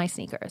 all within my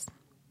sneakers.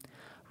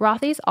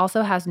 Rothy's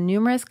also has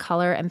numerous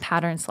color and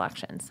pattern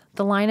selections.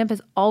 The lineup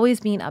is always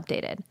being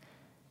updated.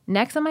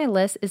 Next on my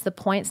list is the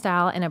point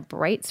style in a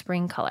bright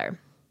spring color.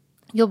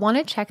 You'll want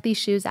to check these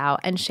shoes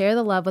out and share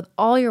the love with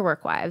all your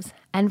work wives.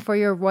 And for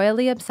your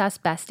royally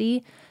obsessed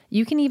bestie,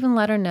 you can even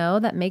let her know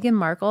that Meghan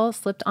Markle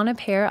slipped on a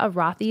pair of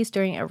Rothy's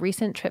during a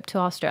recent trip to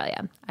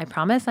Australia. I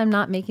promise I'm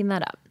not making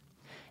that up.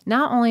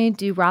 Not only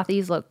do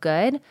Rothy's look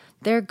good,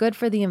 they're good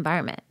for the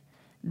environment.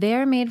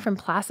 They're made from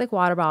plastic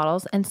water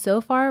bottles, and so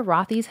far,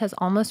 Rothy's has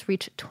almost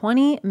reached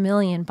 20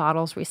 million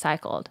bottles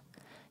recycled.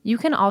 You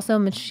can also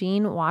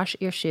machine wash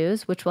your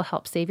shoes, which will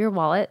help save your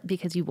wallet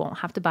because you won't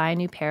have to buy a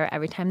new pair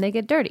every time they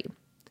get dirty.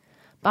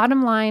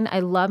 Bottom line, I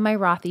love my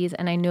Rothy's,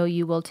 and I know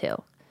you will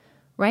too.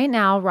 Right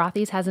now,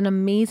 Rothy's has an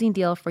amazing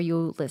deal for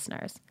you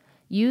listeners.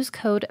 Use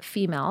code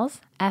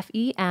FEMAILS,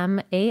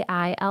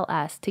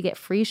 FEMAILS, to get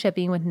free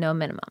shipping with no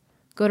minimum.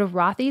 Go to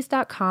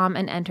rothys.com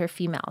and enter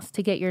FEMAILS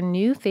to get your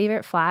new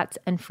favorite flats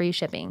and free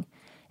shipping.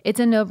 It's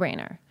a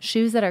no-brainer.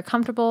 Shoes that are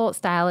comfortable,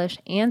 stylish,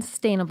 and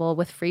sustainable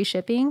with free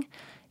shipping.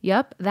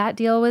 Yup, that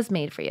deal was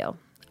made for you.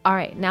 All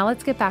right, now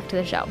let's get back to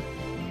the show.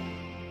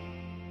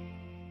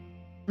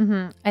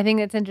 I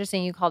think it's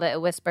interesting you called it a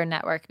whisper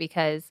network,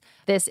 because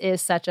this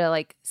is such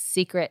a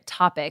secret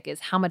topic, is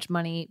how much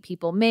money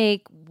people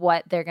make,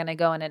 what they're going to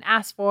go in and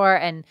ask for.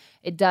 And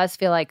it does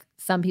feel like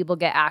some people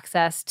get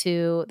access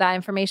to that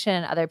information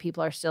and other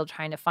people are still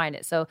trying to find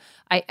it. So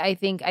I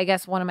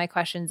guess one of my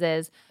questions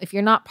is, if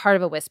you're not part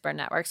of a whisper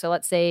network, so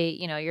let's say,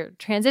 you're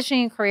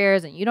transitioning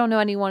careers and you don't know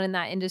anyone in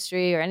that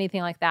industry or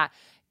anything like that.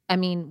 I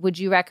mean, would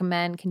you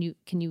recommend, can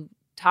you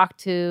talk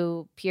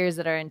to peers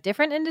that are in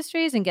different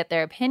industries and get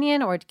their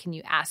opinion, or can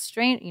you ask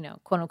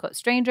quote unquote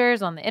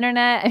strangers on the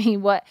internet? I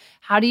mean,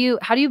 how do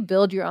you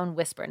build your own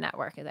whisper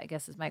network? I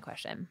guess is my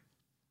question.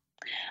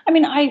 I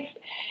mean,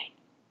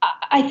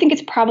 I think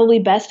it's probably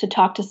best to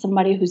talk to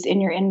somebody who's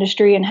in your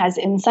industry and has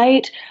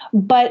insight.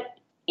 But,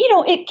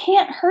 it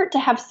can't hurt to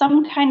have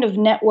some kind of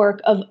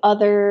network of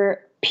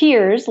other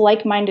peers,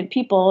 like-minded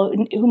people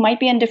who might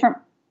be in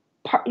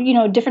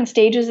different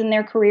stages in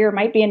their career,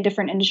 might be in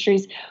different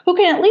industries, who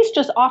can at least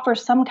just offer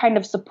some kind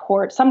of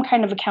support, some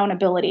kind of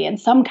accountability, and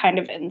some kind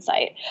of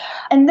insight.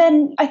 And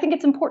then I think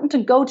it's important to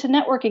go to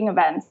networking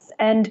events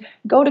and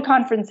go to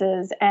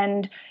conferences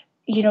and,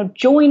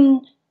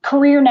 join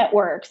career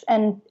networks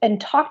and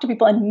talk to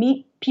people and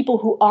meet people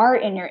who are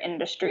in your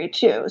industry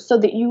too, so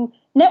that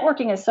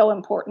networking is so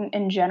important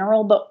in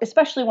general, but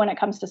especially when it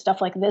comes to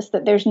stuff like this,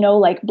 that there's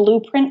no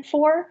blueprint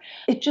for.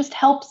 It just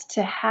helps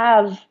to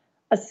have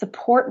a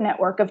support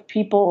network of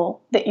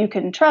people that you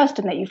can trust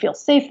and that you feel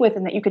safe with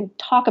and that you can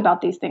talk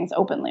about these things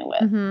openly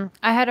with. Mm-hmm.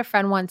 I had a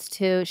friend once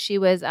too. She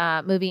was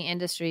movie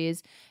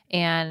industries,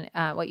 and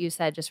what you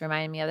said just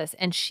reminded me of this.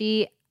 And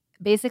she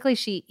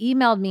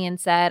emailed me and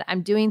said,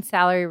 I'm doing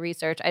salary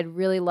research. I'd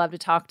really love to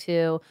talk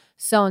to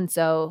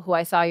so-and-so who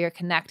I saw you're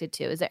connected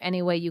to. Is there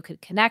any way you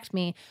could connect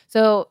me?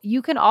 So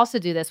you can also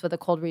do this with a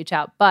cold reach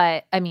out.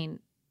 But I mean,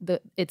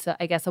 it's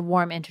a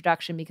warm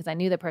introduction because I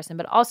knew the person,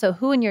 but also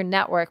who in your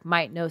network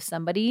might know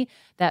somebody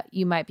that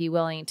you might be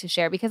willing to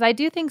share. Because I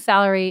do think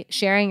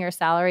sharing your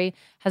salary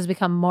has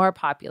become more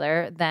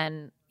popular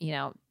than,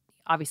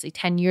 obviously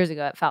 10 years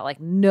ago, it felt like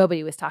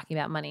nobody was talking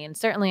about money. And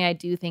certainly I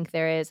do think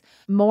there is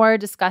more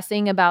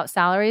discussing about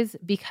salaries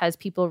because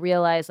people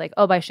realize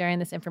by sharing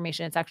this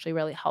information, it's actually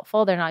really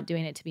helpful. They're not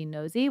doing it to be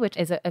nosy, which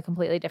is a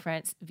completely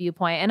different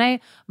viewpoint. And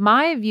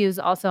my views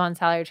also on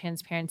salary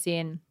transparency,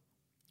 and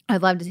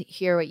I'd love to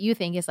hear what you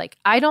think, is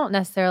I don't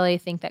necessarily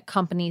think that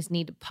companies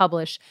need to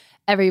publish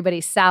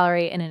everybody's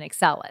salary in an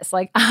Excel list.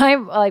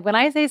 When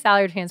I say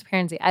salary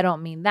transparency, I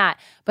don't mean that,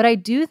 but I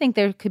do think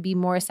there could be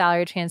more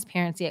salary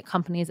transparency at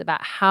companies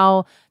about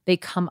how they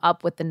come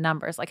up with the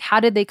numbers. How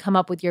did they come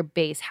up with your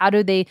base? How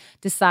do they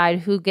decide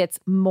who gets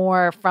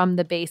more from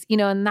the base?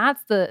 And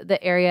that's the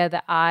area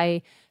that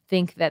I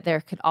think that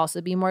there could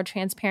also be more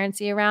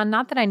transparency around.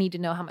 Not that I need to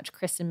know how much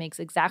Kristin makes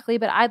exactly,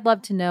 but I'd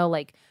love to know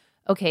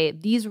okay,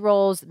 these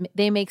roles,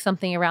 they make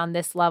something around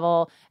this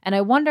level. And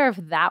I wonder if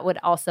that would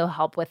also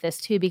help with this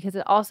too, because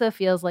it also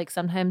feels like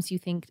sometimes you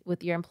think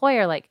with your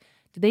employer,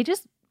 did they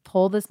just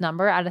pull this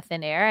number out of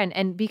thin air?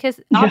 And because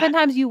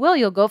oftentimes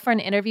you'll go for an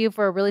interview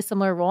for a really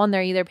similar role and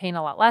they're either paying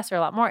a lot less or a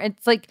lot more.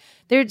 It's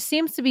there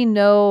seems to be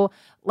no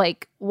 1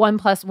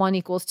 +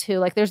 1 =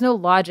 2. There's no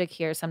logic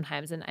here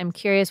sometimes. And I'm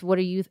curious, what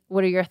are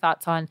your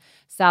thoughts on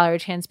salary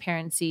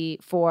transparency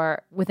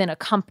for within a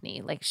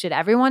company? Should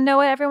everyone know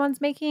what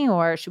everyone's making,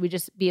 or should we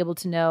just be able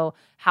to know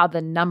how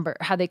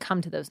they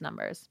come to those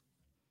numbers?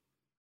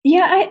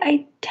 Yeah,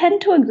 I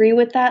tend to agree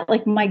with that.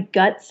 My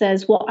gut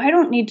says, well, I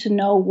don't need to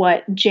know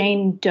what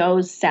Jane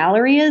Doe's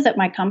salary is at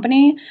my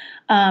company.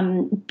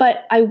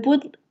 But I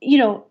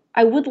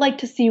would like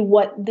to see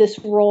what this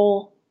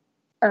role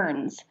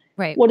earns.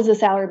 Right. What is the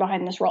salary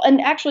behind this role?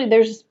 And actually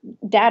there's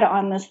data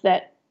on this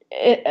that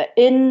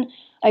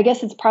I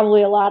guess it's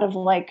probably a lot of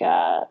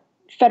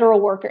federal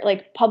worker,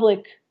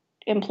 public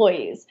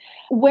employees,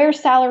 where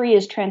salary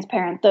is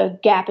transparent, the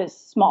gap is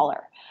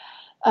smaller.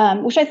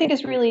 Which I think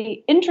is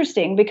really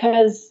interesting,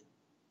 because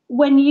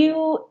when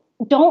you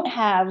don't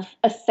have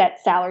a set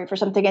salary for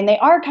something, and they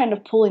are kind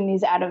of pulling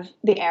these out of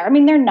the air. I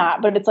mean, they're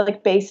not, but it's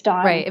based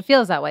on... Right. It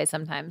feels that way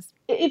sometimes.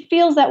 It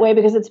feels that way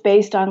because it's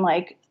based on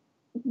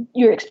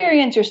your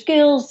experience, your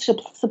skills,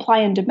 supply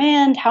and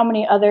demand, how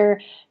many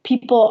other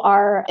people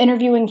are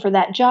interviewing for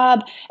that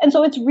job. And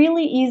so it's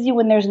really easy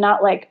when there's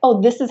not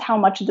this is how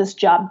much this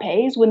job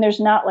pays, when there's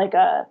not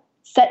a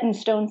set in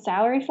stone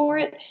salary for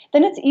it,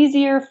 then it's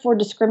easier for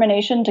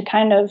discrimination to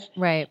kind of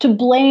to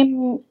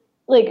blame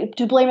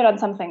it on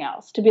something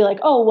else, to be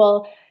oh,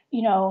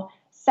 well,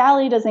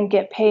 Sally doesn't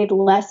get paid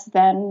less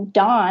than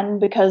Dawn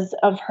because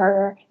of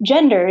her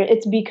gender.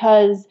 It's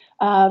because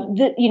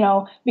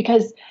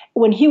because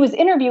when he was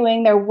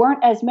interviewing, there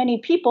weren't as many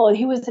people.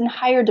 He was in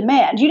higher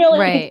demand.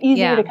 It's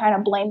easier to kind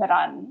of blame it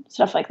on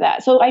stuff like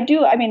that. So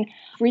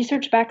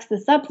research backs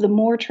this up. The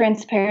more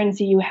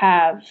transparency you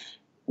have,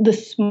 the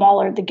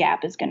smaller the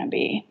gap is going to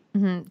be.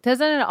 Mm-hmm.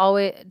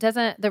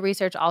 Doesn't the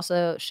research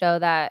also show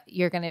that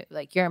you're going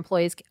to your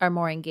employees are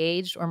more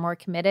engaged or more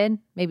committed?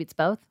 Maybe it's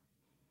both.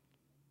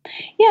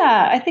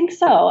 Yeah, I think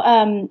so.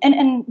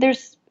 And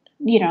there's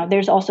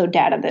also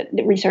data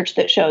that research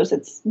that shows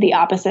it's the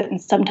opposite.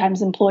 And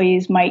sometimes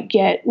employees might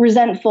get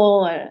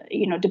resentful,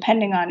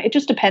 depending on, it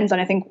just depends on,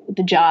 I think,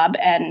 the job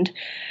and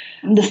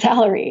the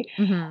salary.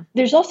 Mm-hmm.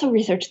 There's also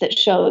research that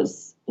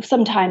shows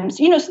sometimes,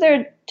 so there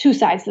are two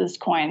sides to this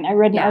coin. I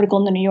read an article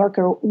in the New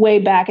Yorker way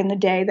back in the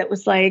day that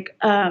was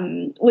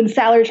when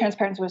salary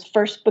transparency was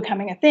first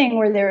becoming a thing,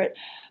 where they're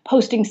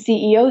posting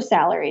CEO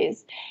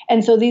salaries.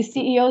 And so these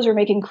CEOs are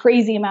making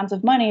crazy amounts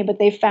of money, but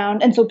they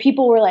found, and so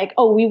people were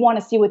oh, we want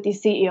to see what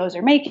these CEOs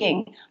are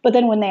making. But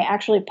then when they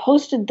actually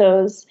posted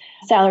those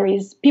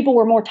salaries, people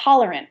were more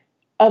tolerant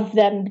of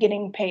them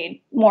getting paid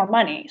more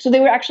money. So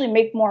they would actually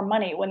make more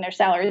money when their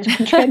salaries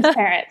were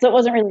transparent. So it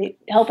wasn't really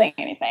helping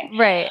anything.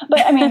 Right.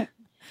 But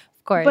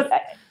course.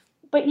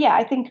 But yeah,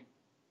 I think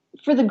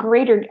for the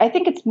greater, I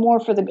think it's more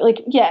for the,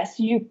 like, yes,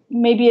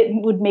 maybe it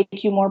would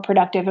make you more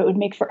productive. It would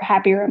make for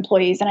happier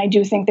employees. And I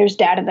do think there's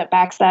data that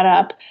backs that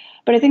up.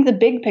 But I think the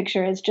big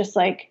picture is just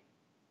like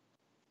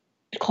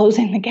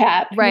closing the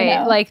gap. Right. You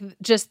know? Like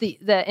just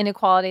the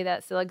inequality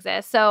that still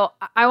exists. So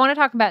I want to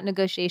talk about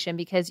negotiation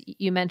because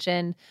you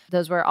mentioned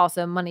those were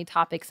also money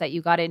topics that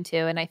you got into.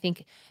 And I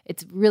think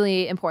it's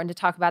really important to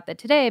talk about that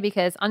today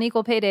because on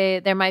Equal Pay Day,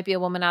 there might be a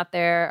woman out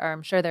there, or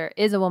I'm sure there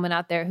is a woman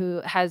out there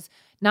who has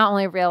not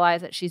only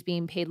realized that she's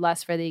being paid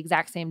less for the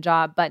exact same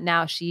job, but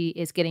now she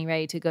is getting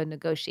ready to go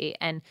negotiate.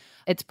 And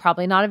it's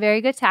probably not a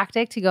very good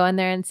tactic to go in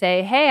there and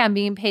say, hey, I'm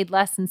being paid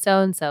less than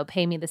so-and-so,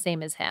 pay me the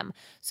same as him.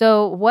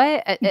 So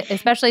what,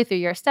 especially through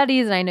your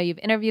studies, and I know you've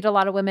interviewed a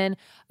lot of women,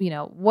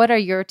 what are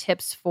your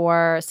tips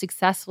for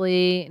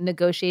successfully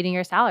negotiating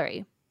your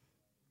salary?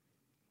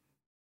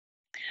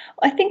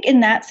 I think in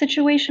that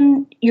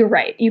situation, you're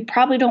right. You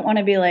probably don't want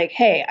to be like,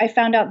 hey, I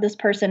found out this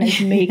person is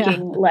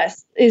making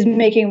is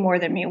making more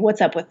than me.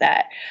 What's up with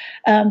that?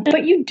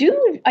 But you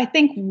do, I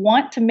think,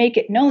 want to make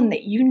it known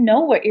that you know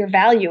what your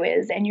value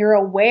is and you're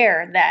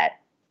aware that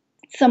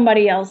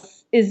somebody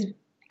else is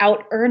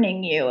out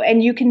earning you.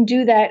 And you can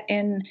do that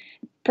in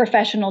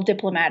professional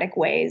diplomatic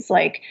ways,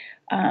 like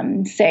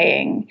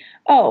saying,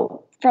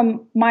 oh,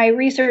 from my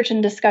research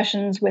and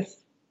discussions with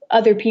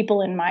other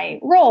people in my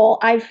role,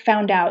 I've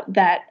found out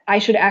that I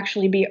should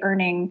actually be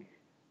earning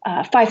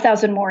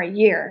 $5,000 more a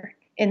year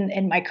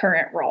in my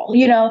current role.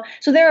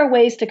 So there are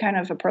ways to kind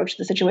of approach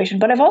the situation.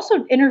 But I've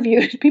also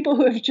interviewed people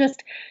who have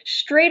just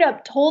straight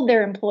up told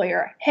their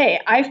employer,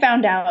 hey, I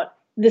found out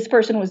this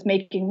person was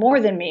making more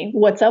than me.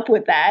 What's up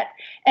with that?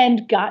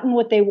 And gotten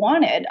what they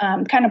wanted,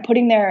 kind of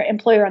putting their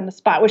employer on the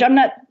spot, which I'm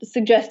not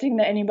suggesting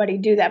that anybody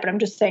do that, but I'm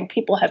just saying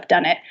people have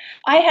done it.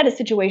 I had a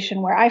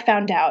situation where I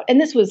found out,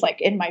 and this was like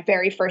in my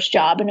very first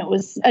job, and it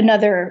was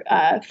another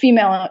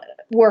female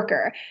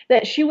worker,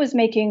 that she was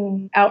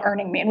out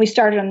earning me, and we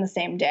started on the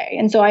same day.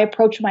 And so I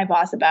approached my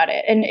boss about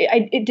it, and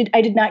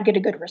I did not get a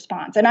good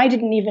response. And I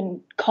didn't even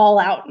call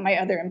out my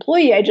other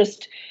employee.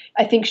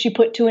 I think she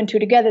put two and two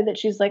together that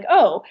she's like,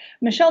 oh,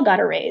 Michelle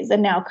got a raise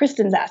and now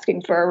Kristin's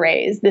asking for a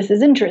raise. This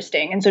is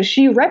interesting. And so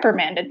she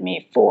reprimanded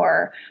me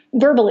for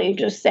verbally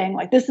just saying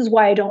like, this is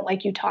why I don't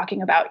like you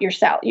talking about your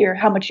salary,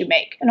 how much you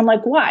make. And I'm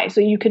like, why?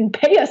 So you can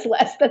pay us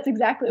less. That's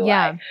exactly why.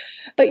 Yeah.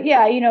 But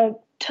yeah,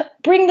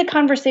 bring the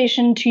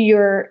conversation to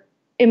your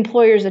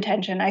employer's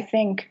attention. I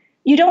think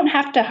you don't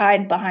have to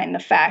hide behind the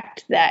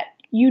fact that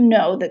you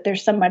know that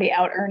there's somebody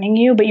out earning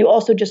you, but you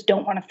also just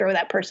don't want to throw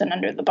that person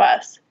under the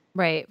bus.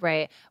 Right,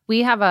 right.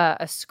 We have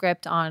a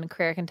script on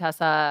Career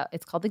Contessa.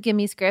 It's called the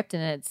Gimme Script,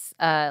 and it's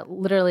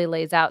literally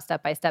lays out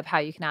step by step how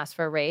you can ask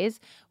for a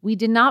raise. We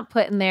did not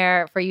put in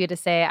there for you to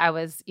say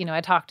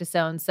I talked to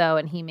so-and-so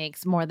and he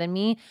makes more than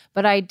me.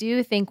 But I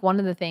do think one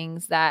of the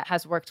things that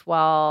has worked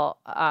well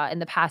in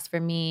the past for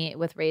me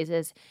with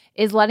raises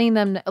is letting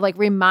them, like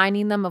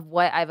reminding them of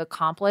what I've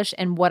accomplished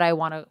and what I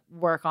want to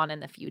work on in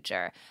the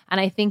future. And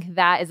I think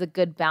that is a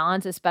good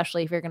balance,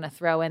 especially if you're going to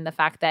throw in the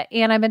fact that,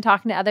 and I've been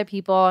talking to other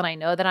people and I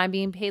know that I'm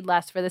being paid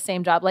less for the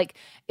same job. Like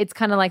it's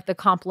kind of like the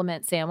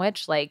compliment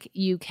sandwich. Like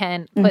you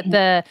can put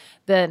the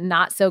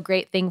not so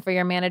great thing for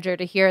your manager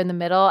to hear in the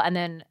middle and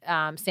then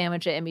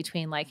sandwich it in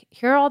between. Like,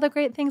 here are all the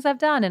great things I've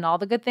done and all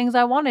the good things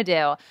I want to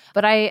do.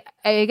 But I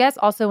guess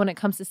also when it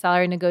comes to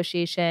salary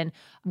negotiation,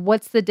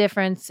 what's the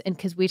difference? And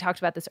because we talked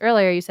about this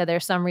earlier, you said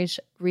there's some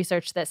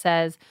research that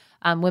says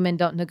women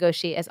don't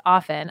negotiate as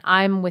often.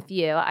 I'm with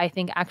you. I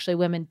think actually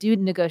women do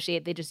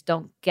negotiate. They just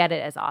don't get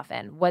it as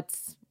often. What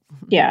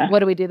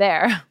do we do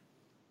there?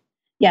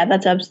 Yeah,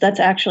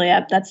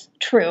 that's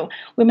true.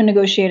 Women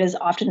negotiate as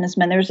often as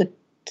men. There's a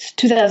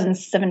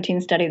 2017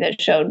 study that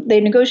showed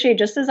they negotiate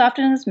just as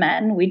often as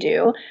men. We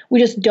do. We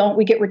just don't.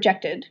 We get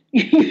rejected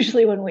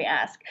usually when we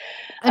ask.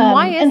 And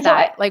why is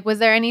that? Was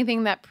there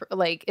anything that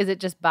is it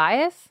just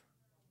bias?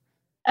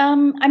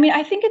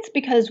 I think it's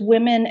because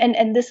women,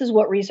 and this is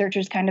what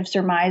researchers kind of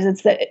surmise,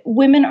 it's that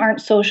women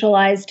aren't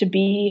socialized to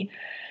be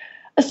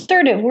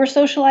assertive. We're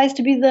socialized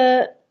to be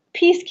the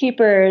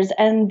peacekeepers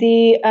and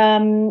the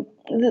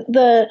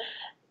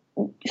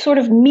sort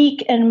of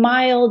meek and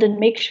mild and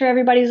make sure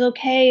everybody's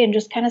okay and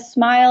just kind of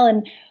smile.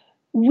 And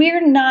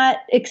we're not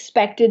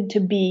expected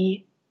to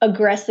be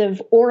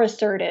aggressive or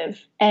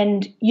assertive.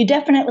 And you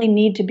definitely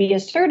need to be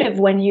assertive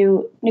when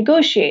you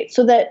negotiate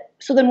so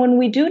then when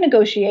we do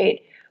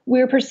negotiate,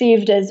 we're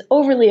perceived as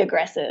overly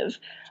aggressive,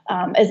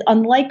 as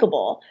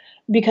unlikable,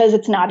 because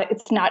it's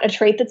not a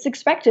trait that's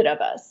expected of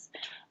us.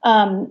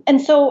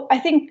 And so I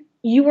think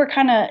you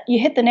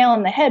hit the nail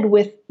on the head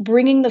with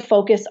bringing the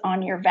focus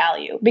on your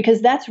value,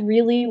 because that's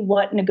really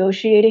what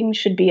negotiating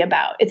should be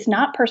about. It's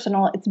not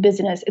personal, it's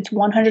business. It's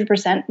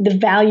 100% the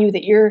value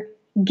that you're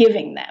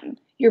giving them,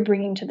 you're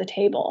bringing to the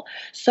table.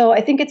 So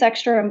I think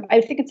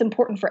it's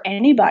important for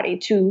anybody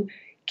to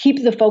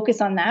keep the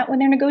focus on that when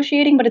they're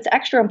negotiating, but it's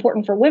extra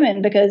important for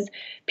women because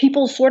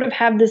people sort of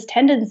have this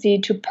tendency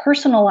to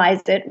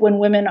personalize it when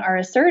women are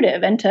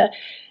assertive and to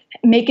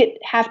make it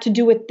have to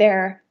do with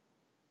their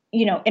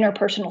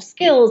interpersonal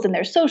skills and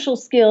their social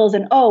skills.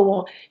 And, oh,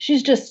 well,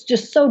 she's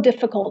just so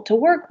difficult to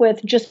work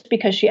with just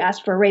because she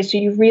asked for a raise. So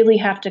you really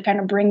have to kind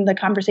of bring the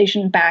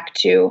conversation back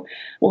to,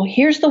 well,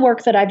 here's the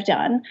work that I've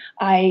done.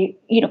 I,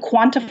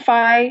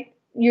 quantify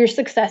your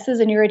successes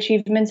and your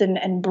achievements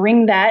and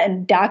bring that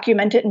and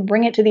document it and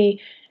bring it to the,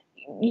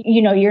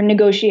 your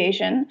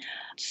negotiation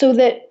so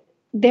that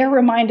they're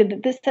reminded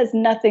that this has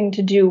nothing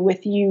to do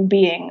with you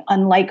being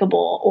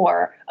unlikable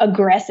or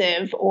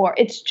aggressive, or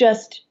it's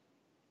just,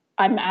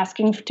 I'm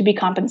asking to be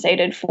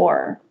compensated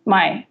for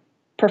my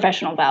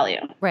professional value.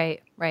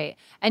 Right, right.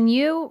 And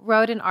you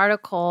wrote an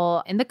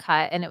article in The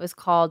Cut, and it was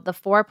called The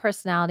 4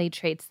 Personality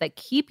Traits That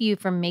Keep You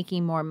from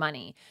Making More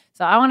Money.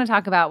 So I want to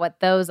talk about what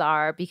those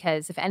are,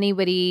 because if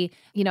anybody,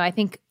 I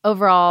think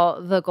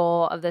overall the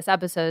goal of this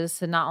episode is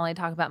to not only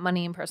talk about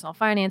money and personal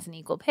finance and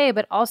equal pay,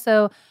 but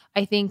also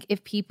I think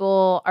if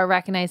people are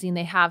recognizing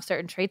they have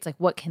certain traits, like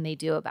what can they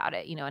do about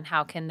it, and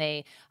how can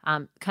they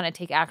kind of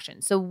take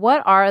action? So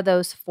what are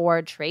those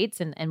 4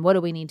 traits and what do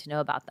we need to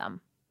know about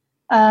them?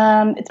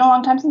 It's been a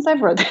long time since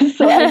I've wrote this,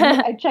 so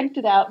I checked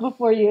it out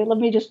before you. Let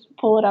me just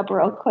pull it up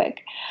real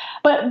quick.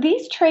 But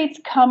these traits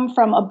come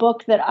from a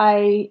book that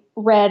I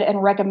read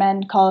and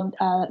recommend called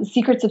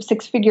Secrets of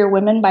Six-Figure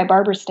Women by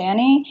Barbara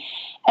Stanny.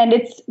 And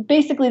it's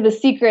basically, the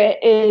secret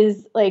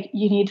is like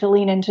you need to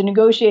lean into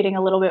negotiating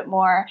a little bit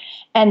more.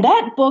 And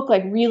that book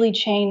like really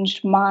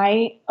changed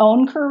my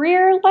own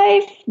career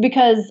life,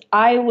 because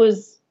I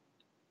was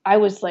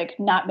like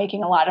not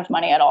making a lot of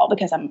money at all,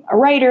 because I'm a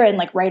writer, and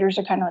like writers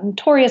are kind of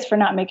notorious for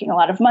not making a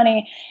lot of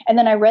money. And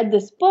then I read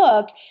this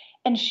book,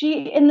 and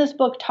she in this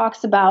book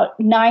talks about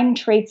 9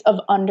 traits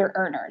of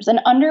under-earners. And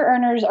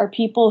under-earners are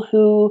people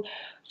who,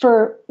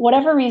 for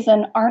whatever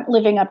reason, aren't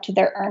living up to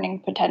their earning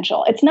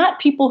potential. It's not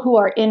people who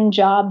are in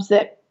jobs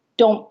that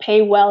don't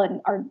pay well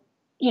and are,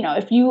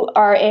 if you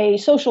are a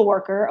social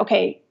worker,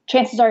 okay,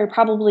 chances are you're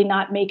probably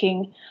not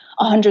making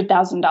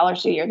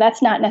 $100,000 a year.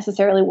 That's not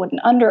necessarily what an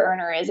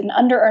under-earner is. An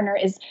under-earner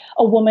is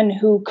a woman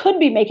who could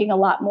be making a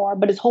lot more,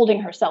 but is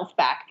holding herself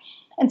back.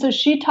 And so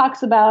she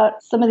talks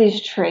about some of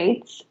these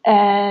traits,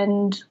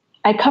 and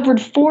I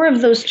covered 4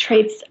 of those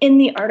traits in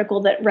the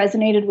article that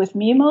resonated with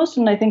me most,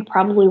 and I think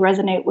probably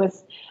resonate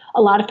with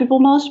a lot of people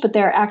most, but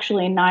there are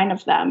actually 9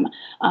 of them.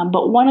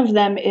 But one of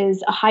them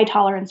is a high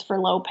tolerance for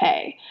low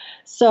pay.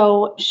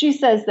 So she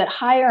says that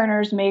high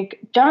earners make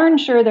darn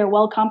sure they're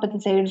well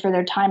compensated for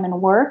their time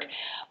and work,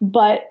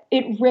 but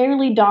it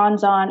rarely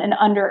dawns on an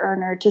under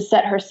earner to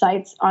set her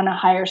sights on a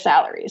higher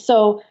salary.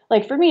 So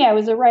like for me, I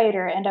was a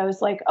writer, and I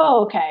was like,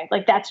 oh, okay,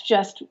 like that's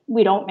just,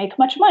 we don't make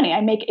much money.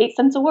 I make 8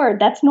 cents a word.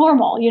 That's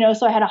normal,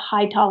 so I had a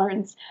high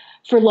tolerance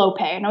for low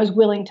pay, and I was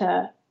willing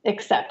to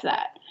accept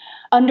that.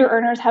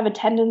 Under-earners have a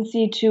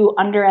tendency to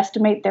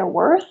underestimate their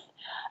worth.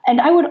 And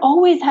I would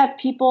always have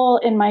people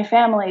in my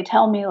family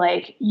tell me,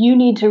 like, you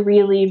need to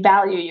really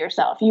value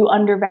yourself. You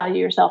undervalue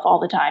yourself all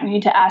the time. You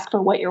need to ask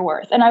for what you're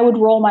worth. And I would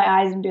roll my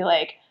eyes and be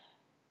like,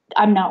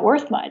 I'm not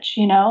worth much,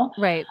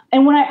 Right.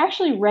 And when I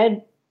actually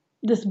read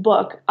this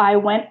book,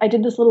 I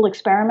did this little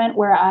experiment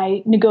where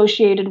I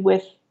negotiated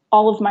with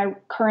all of my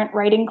current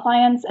writing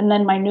clients and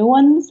then my new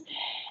ones.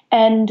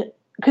 And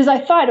because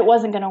I thought it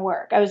wasn't going to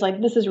work. I was like,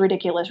 this is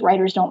ridiculous.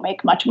 Writers don't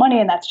make much money,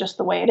 and that's just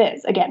the way it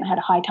is. Again, I had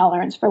a high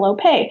tolerance for low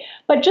pay.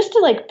 But just to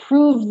like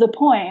prove the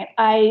point,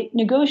 I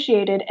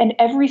negotiated, and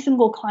every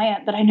single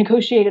client that I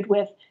negotiated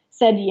with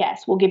said,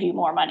 yes, we'll give you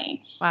more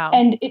money. Wow.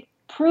 And it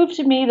proved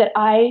to me that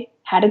I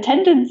had a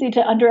tendency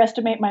to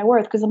underestimate my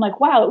worth, because I'm like,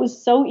 wow, it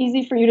was so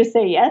easy for you to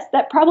say yes.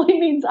 That probably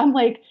means I'm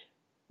like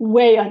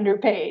way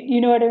underpaid.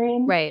 You know what I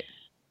mean? Right.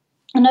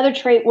 Another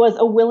trait was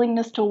a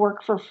willingness to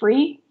work for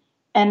free.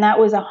 And that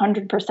was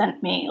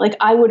 100% me. Like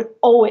I would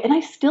always, and I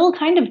still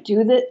kind of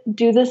do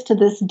this to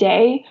this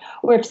day,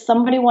 where if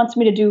somebody wants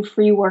me to do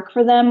free work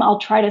for them, I'll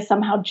try to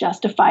somehow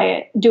justify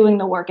it doing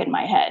the work in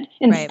my head.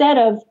 Instead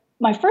of,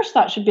 my first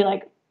thought should be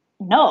like,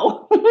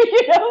 no,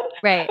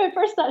 Right. My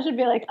first thought should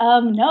be like,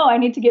 no, I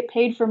need to get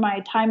paid for my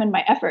time and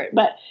my effort.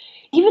 But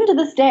even to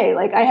this day,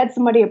 like I had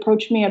somebody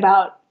approach me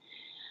about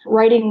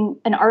writing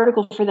an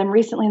article for them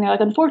recently, and they're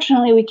like,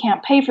 unfortunately, we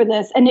can't pay for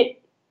this. And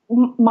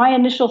my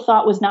initial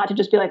thought was not to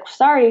just be like,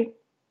 sorry,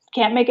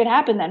 can't make it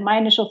happen then. My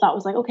initial thought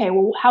was like, okay,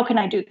 well, how can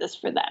I do this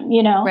for them?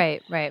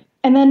 Right, right.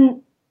 And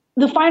then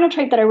the final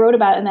trait that I wrote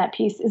about in that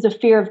piece is a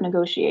fear of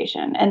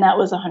negotiation. And that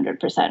was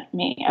 100%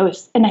 me.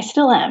 And I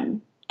still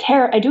am.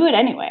 I do it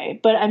anyway,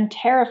 but I'm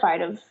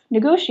terrified of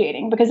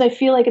negotiating because I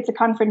feel like it's a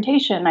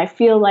confrontation. I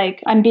feel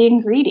like I'm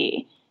being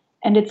greedy,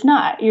 and it's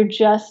not. You're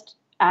just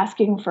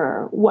asking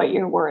for what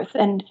you're worth,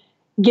 and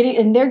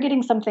they're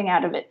getting something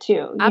out of it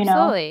too.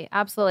 Absolutely.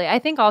 Absolutely. I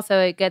think also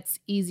it gets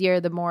easier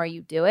the more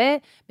you do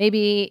it.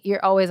 Maybe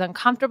you're always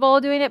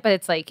uncomfortable doing it, but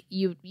it's like,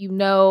 you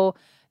know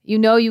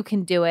you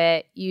can do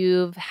it.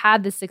 You've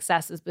had the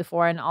successes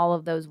before, and all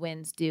of those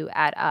wins do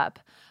add up.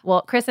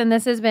 Well, Kristin,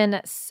 this has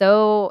been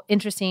so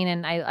interesting,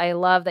 and I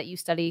love that you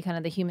study kind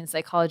of the human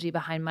psychology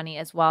behind money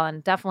as well,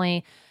 and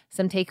definitely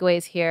some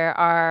takeaways here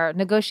are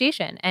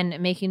negotiation and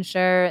making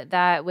sure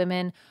that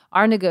women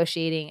are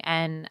negotiating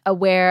and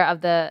aware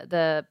of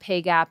the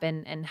pay gap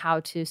and how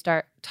to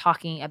start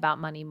talking about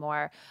money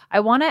more.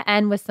 I want to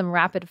end with some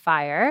rapid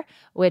fire,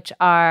 which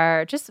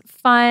are just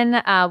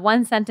fun,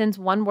 one sentence,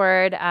 one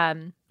word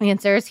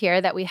answers here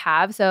that we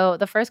have. So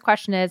the first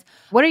question is,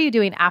 what are you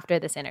doing after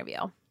this interview?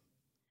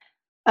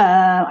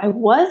 I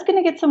was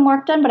going to get some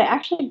work done, but I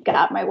actually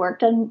got my work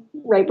done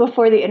right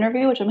before the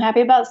interview, which I'm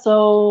happy about.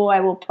 So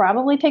I will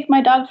probably take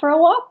my dog for a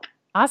walk.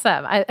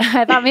 Awesome. I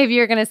thought maybe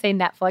you were going to say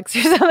Netflix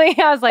or something.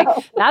 I was like,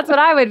 that's what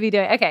I would be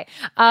doing. Okay.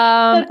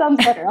 That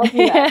sounds better. I'll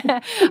do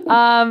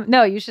that.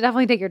 No, you should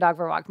definitely take your dog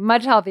for a walk.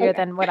 Much healthier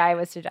than what I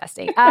was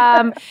suggesting.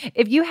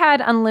 If you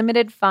had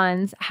unlimited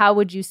funds, how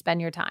would you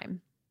spend your time?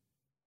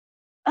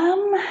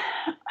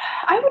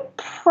 I would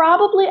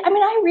probably,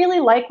 I really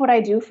like what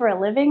I do for a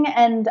living,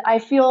 and I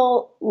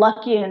feel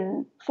lucky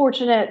and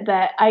fortunate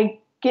that I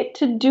get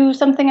to do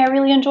something I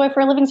really enjoy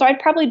for a living. So I'd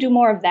probably do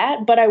more of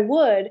that, but I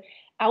would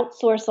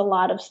outsource a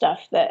lot of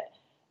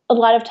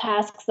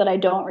tasks that I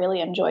don't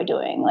really enjoy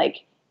doing,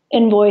 like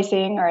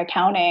invoicing or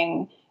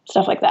accounting,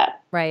 stuff like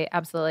that. Right.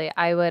 Absolutely.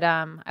 I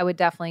would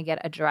definitely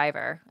get a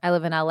driver. I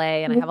live in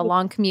LA and I have a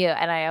long commute,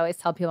 and I always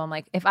tell people, I'm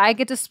like, if I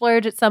get to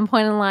splurge at some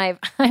point in life,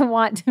 I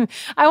want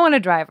a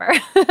driver.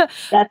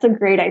 That's a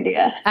great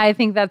idea. I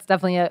think that's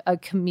definitely a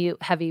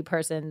commute heavy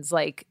person's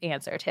like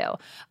answer too.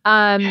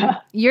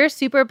 Your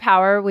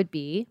superpower would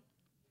be?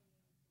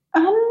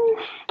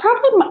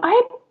 Probably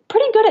I'm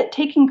pretty good at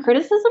taking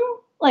criticism.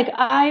 Like,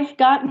 I've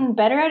gotten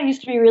better at it. I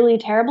used to be really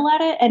terrible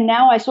at it, and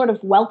now I sort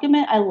of welcome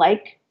it. I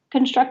like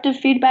constructive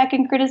feedback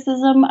and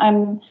criticism.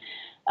 I'm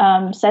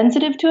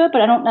sensitive to it,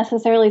 but I don't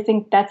necessarily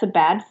think that's a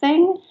bad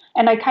thing.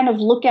 And I kind of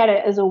look at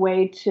it as a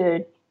way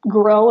to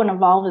grow and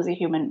evolve as a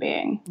human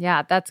being.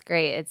 Yeah, that's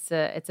great. It's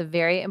a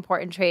very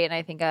important trait, and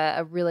I think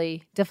a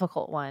really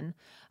difficult one.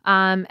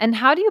 And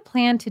how do you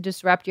plan to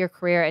disrupt your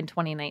career in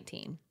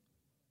 2019?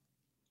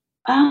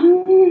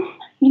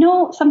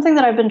 Something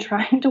that I've been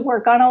trying to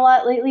work on a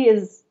lot lately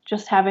is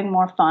just having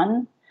more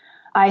fun.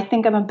 I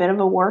think I'm a bit of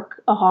a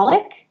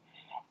workaholic.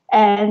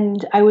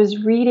 And I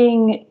was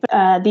reading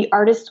The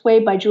Artist's Way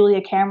by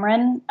Julia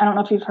Cameron. I don't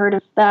know if you've heard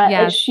of that.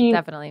 Yes,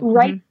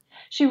 definitely.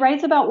 She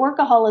writes about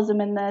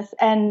workaholism in this.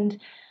 And,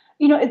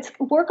 it's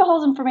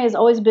workaholism for me has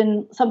always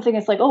been something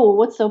that's like, oh,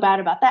 what's so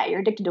bad about that? You're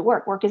addicted to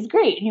work. Work is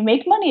great. And you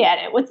make money at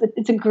it.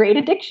 It's a great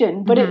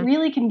addiction. But it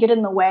really can get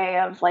in the way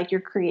of like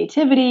your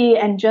creativity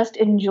and just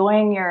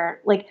enjoying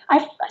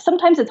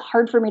sometimes it's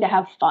hard for me to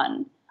have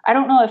fun. I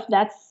don't know if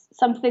that's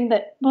something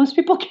that most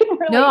people can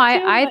relate to. No,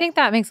 I think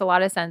that makes a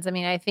lot of sense. I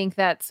mean, I think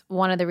that's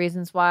one of the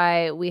reasons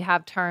why we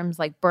have terms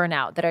like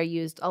burnout that are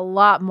used a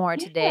lot more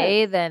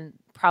today than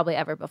probably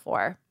ever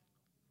before.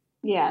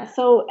 Yeah.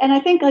 So, and I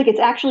think like it's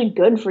actually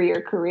good for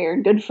your career,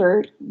 good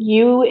for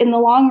you in the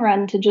long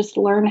run to just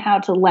learn how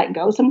to let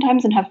go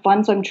sometimes and have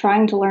fun. So I'm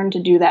trying to learn to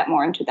do that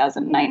more in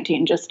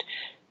 2019. Just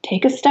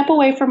take a step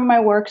away from my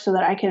work so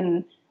that I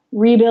can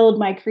rebuild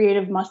my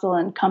creative muscle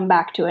and come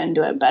back to it and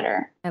do it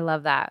better. I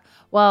love that.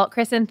 Well,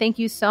 Kristin, thank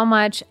you so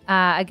much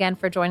again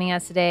for joining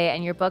us today.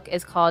 And your book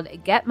is called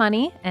Get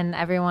Money, and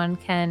everyone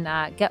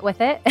can get with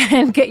it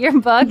and get your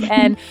book.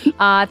 And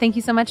thank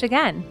you so much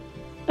again.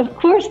 Of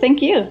course.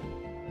 Thank you.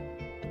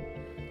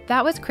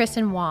 That was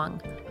Kristin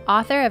Wong,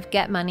 author of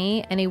Get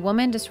Money and A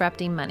Woman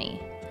Disrupting Money.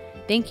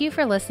 Thank you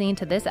for listening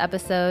to this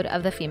episode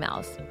of The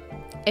Females.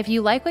 If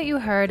you like what you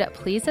heard,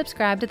 please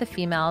subscribe to The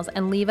Females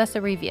and leave us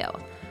a review.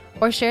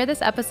 Or share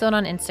this episode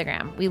on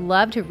Instagram. We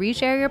love to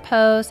reshare your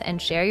posts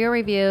and share your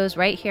reviews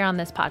right here on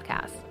this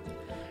podcast.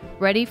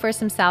 Ready for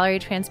some salary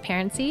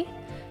transparency?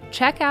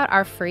 Check out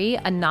our free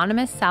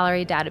anonymous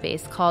salary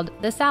database called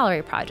The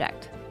Salary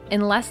Project.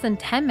 In less than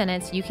 10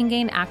 minutes, you can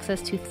gain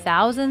access to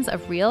thousands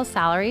of real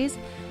salaries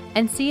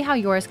and see how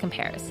yours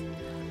compares.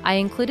 I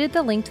included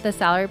the link to the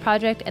Salary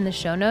Project in the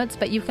show notes,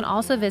 but you can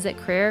also visit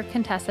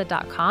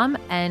careercontessa.com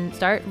and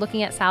start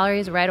looking at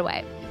salaries right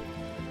away.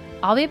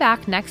 I'll be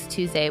back next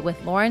Tuesday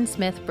with Lauren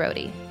Smith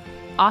Brody,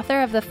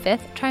 author of The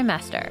Fifth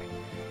Trimester.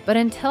 But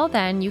until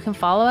then, you can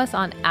follow us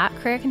on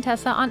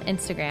 @CareerContessa on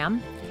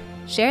Instagram,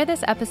 share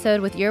this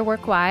episode with your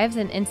work wives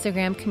and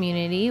Instagram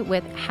community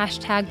with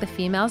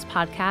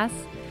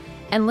 #TheFemalesPodcast,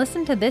 and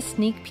listen to this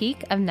sneak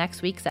peek of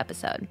next week's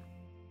episode.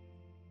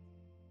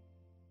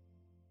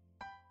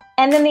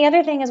 And then the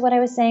other thing is what I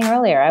was saying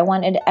earlier. I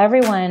wanted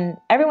everyone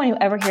who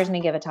ever hears me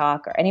give a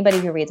talk or anybody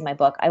who reads my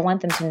book, I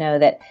want them to know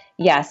that,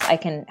 yes, I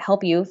can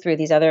help you through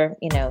these other,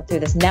 through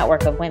this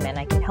network of women.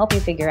 I can help you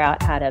figure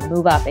out how to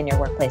move up in your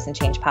workplace and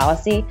change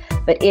policy.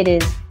 But it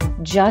is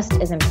just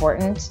as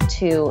important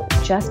to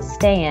just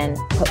stay in,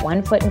 put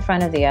one foot in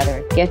front of the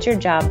other, get your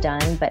job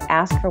done, but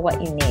ask for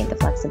what you need, the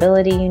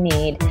flexibility you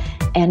need,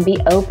 and be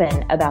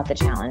open about the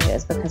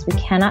challenges, because we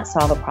cannot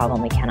solve a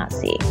problem we cannot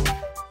see.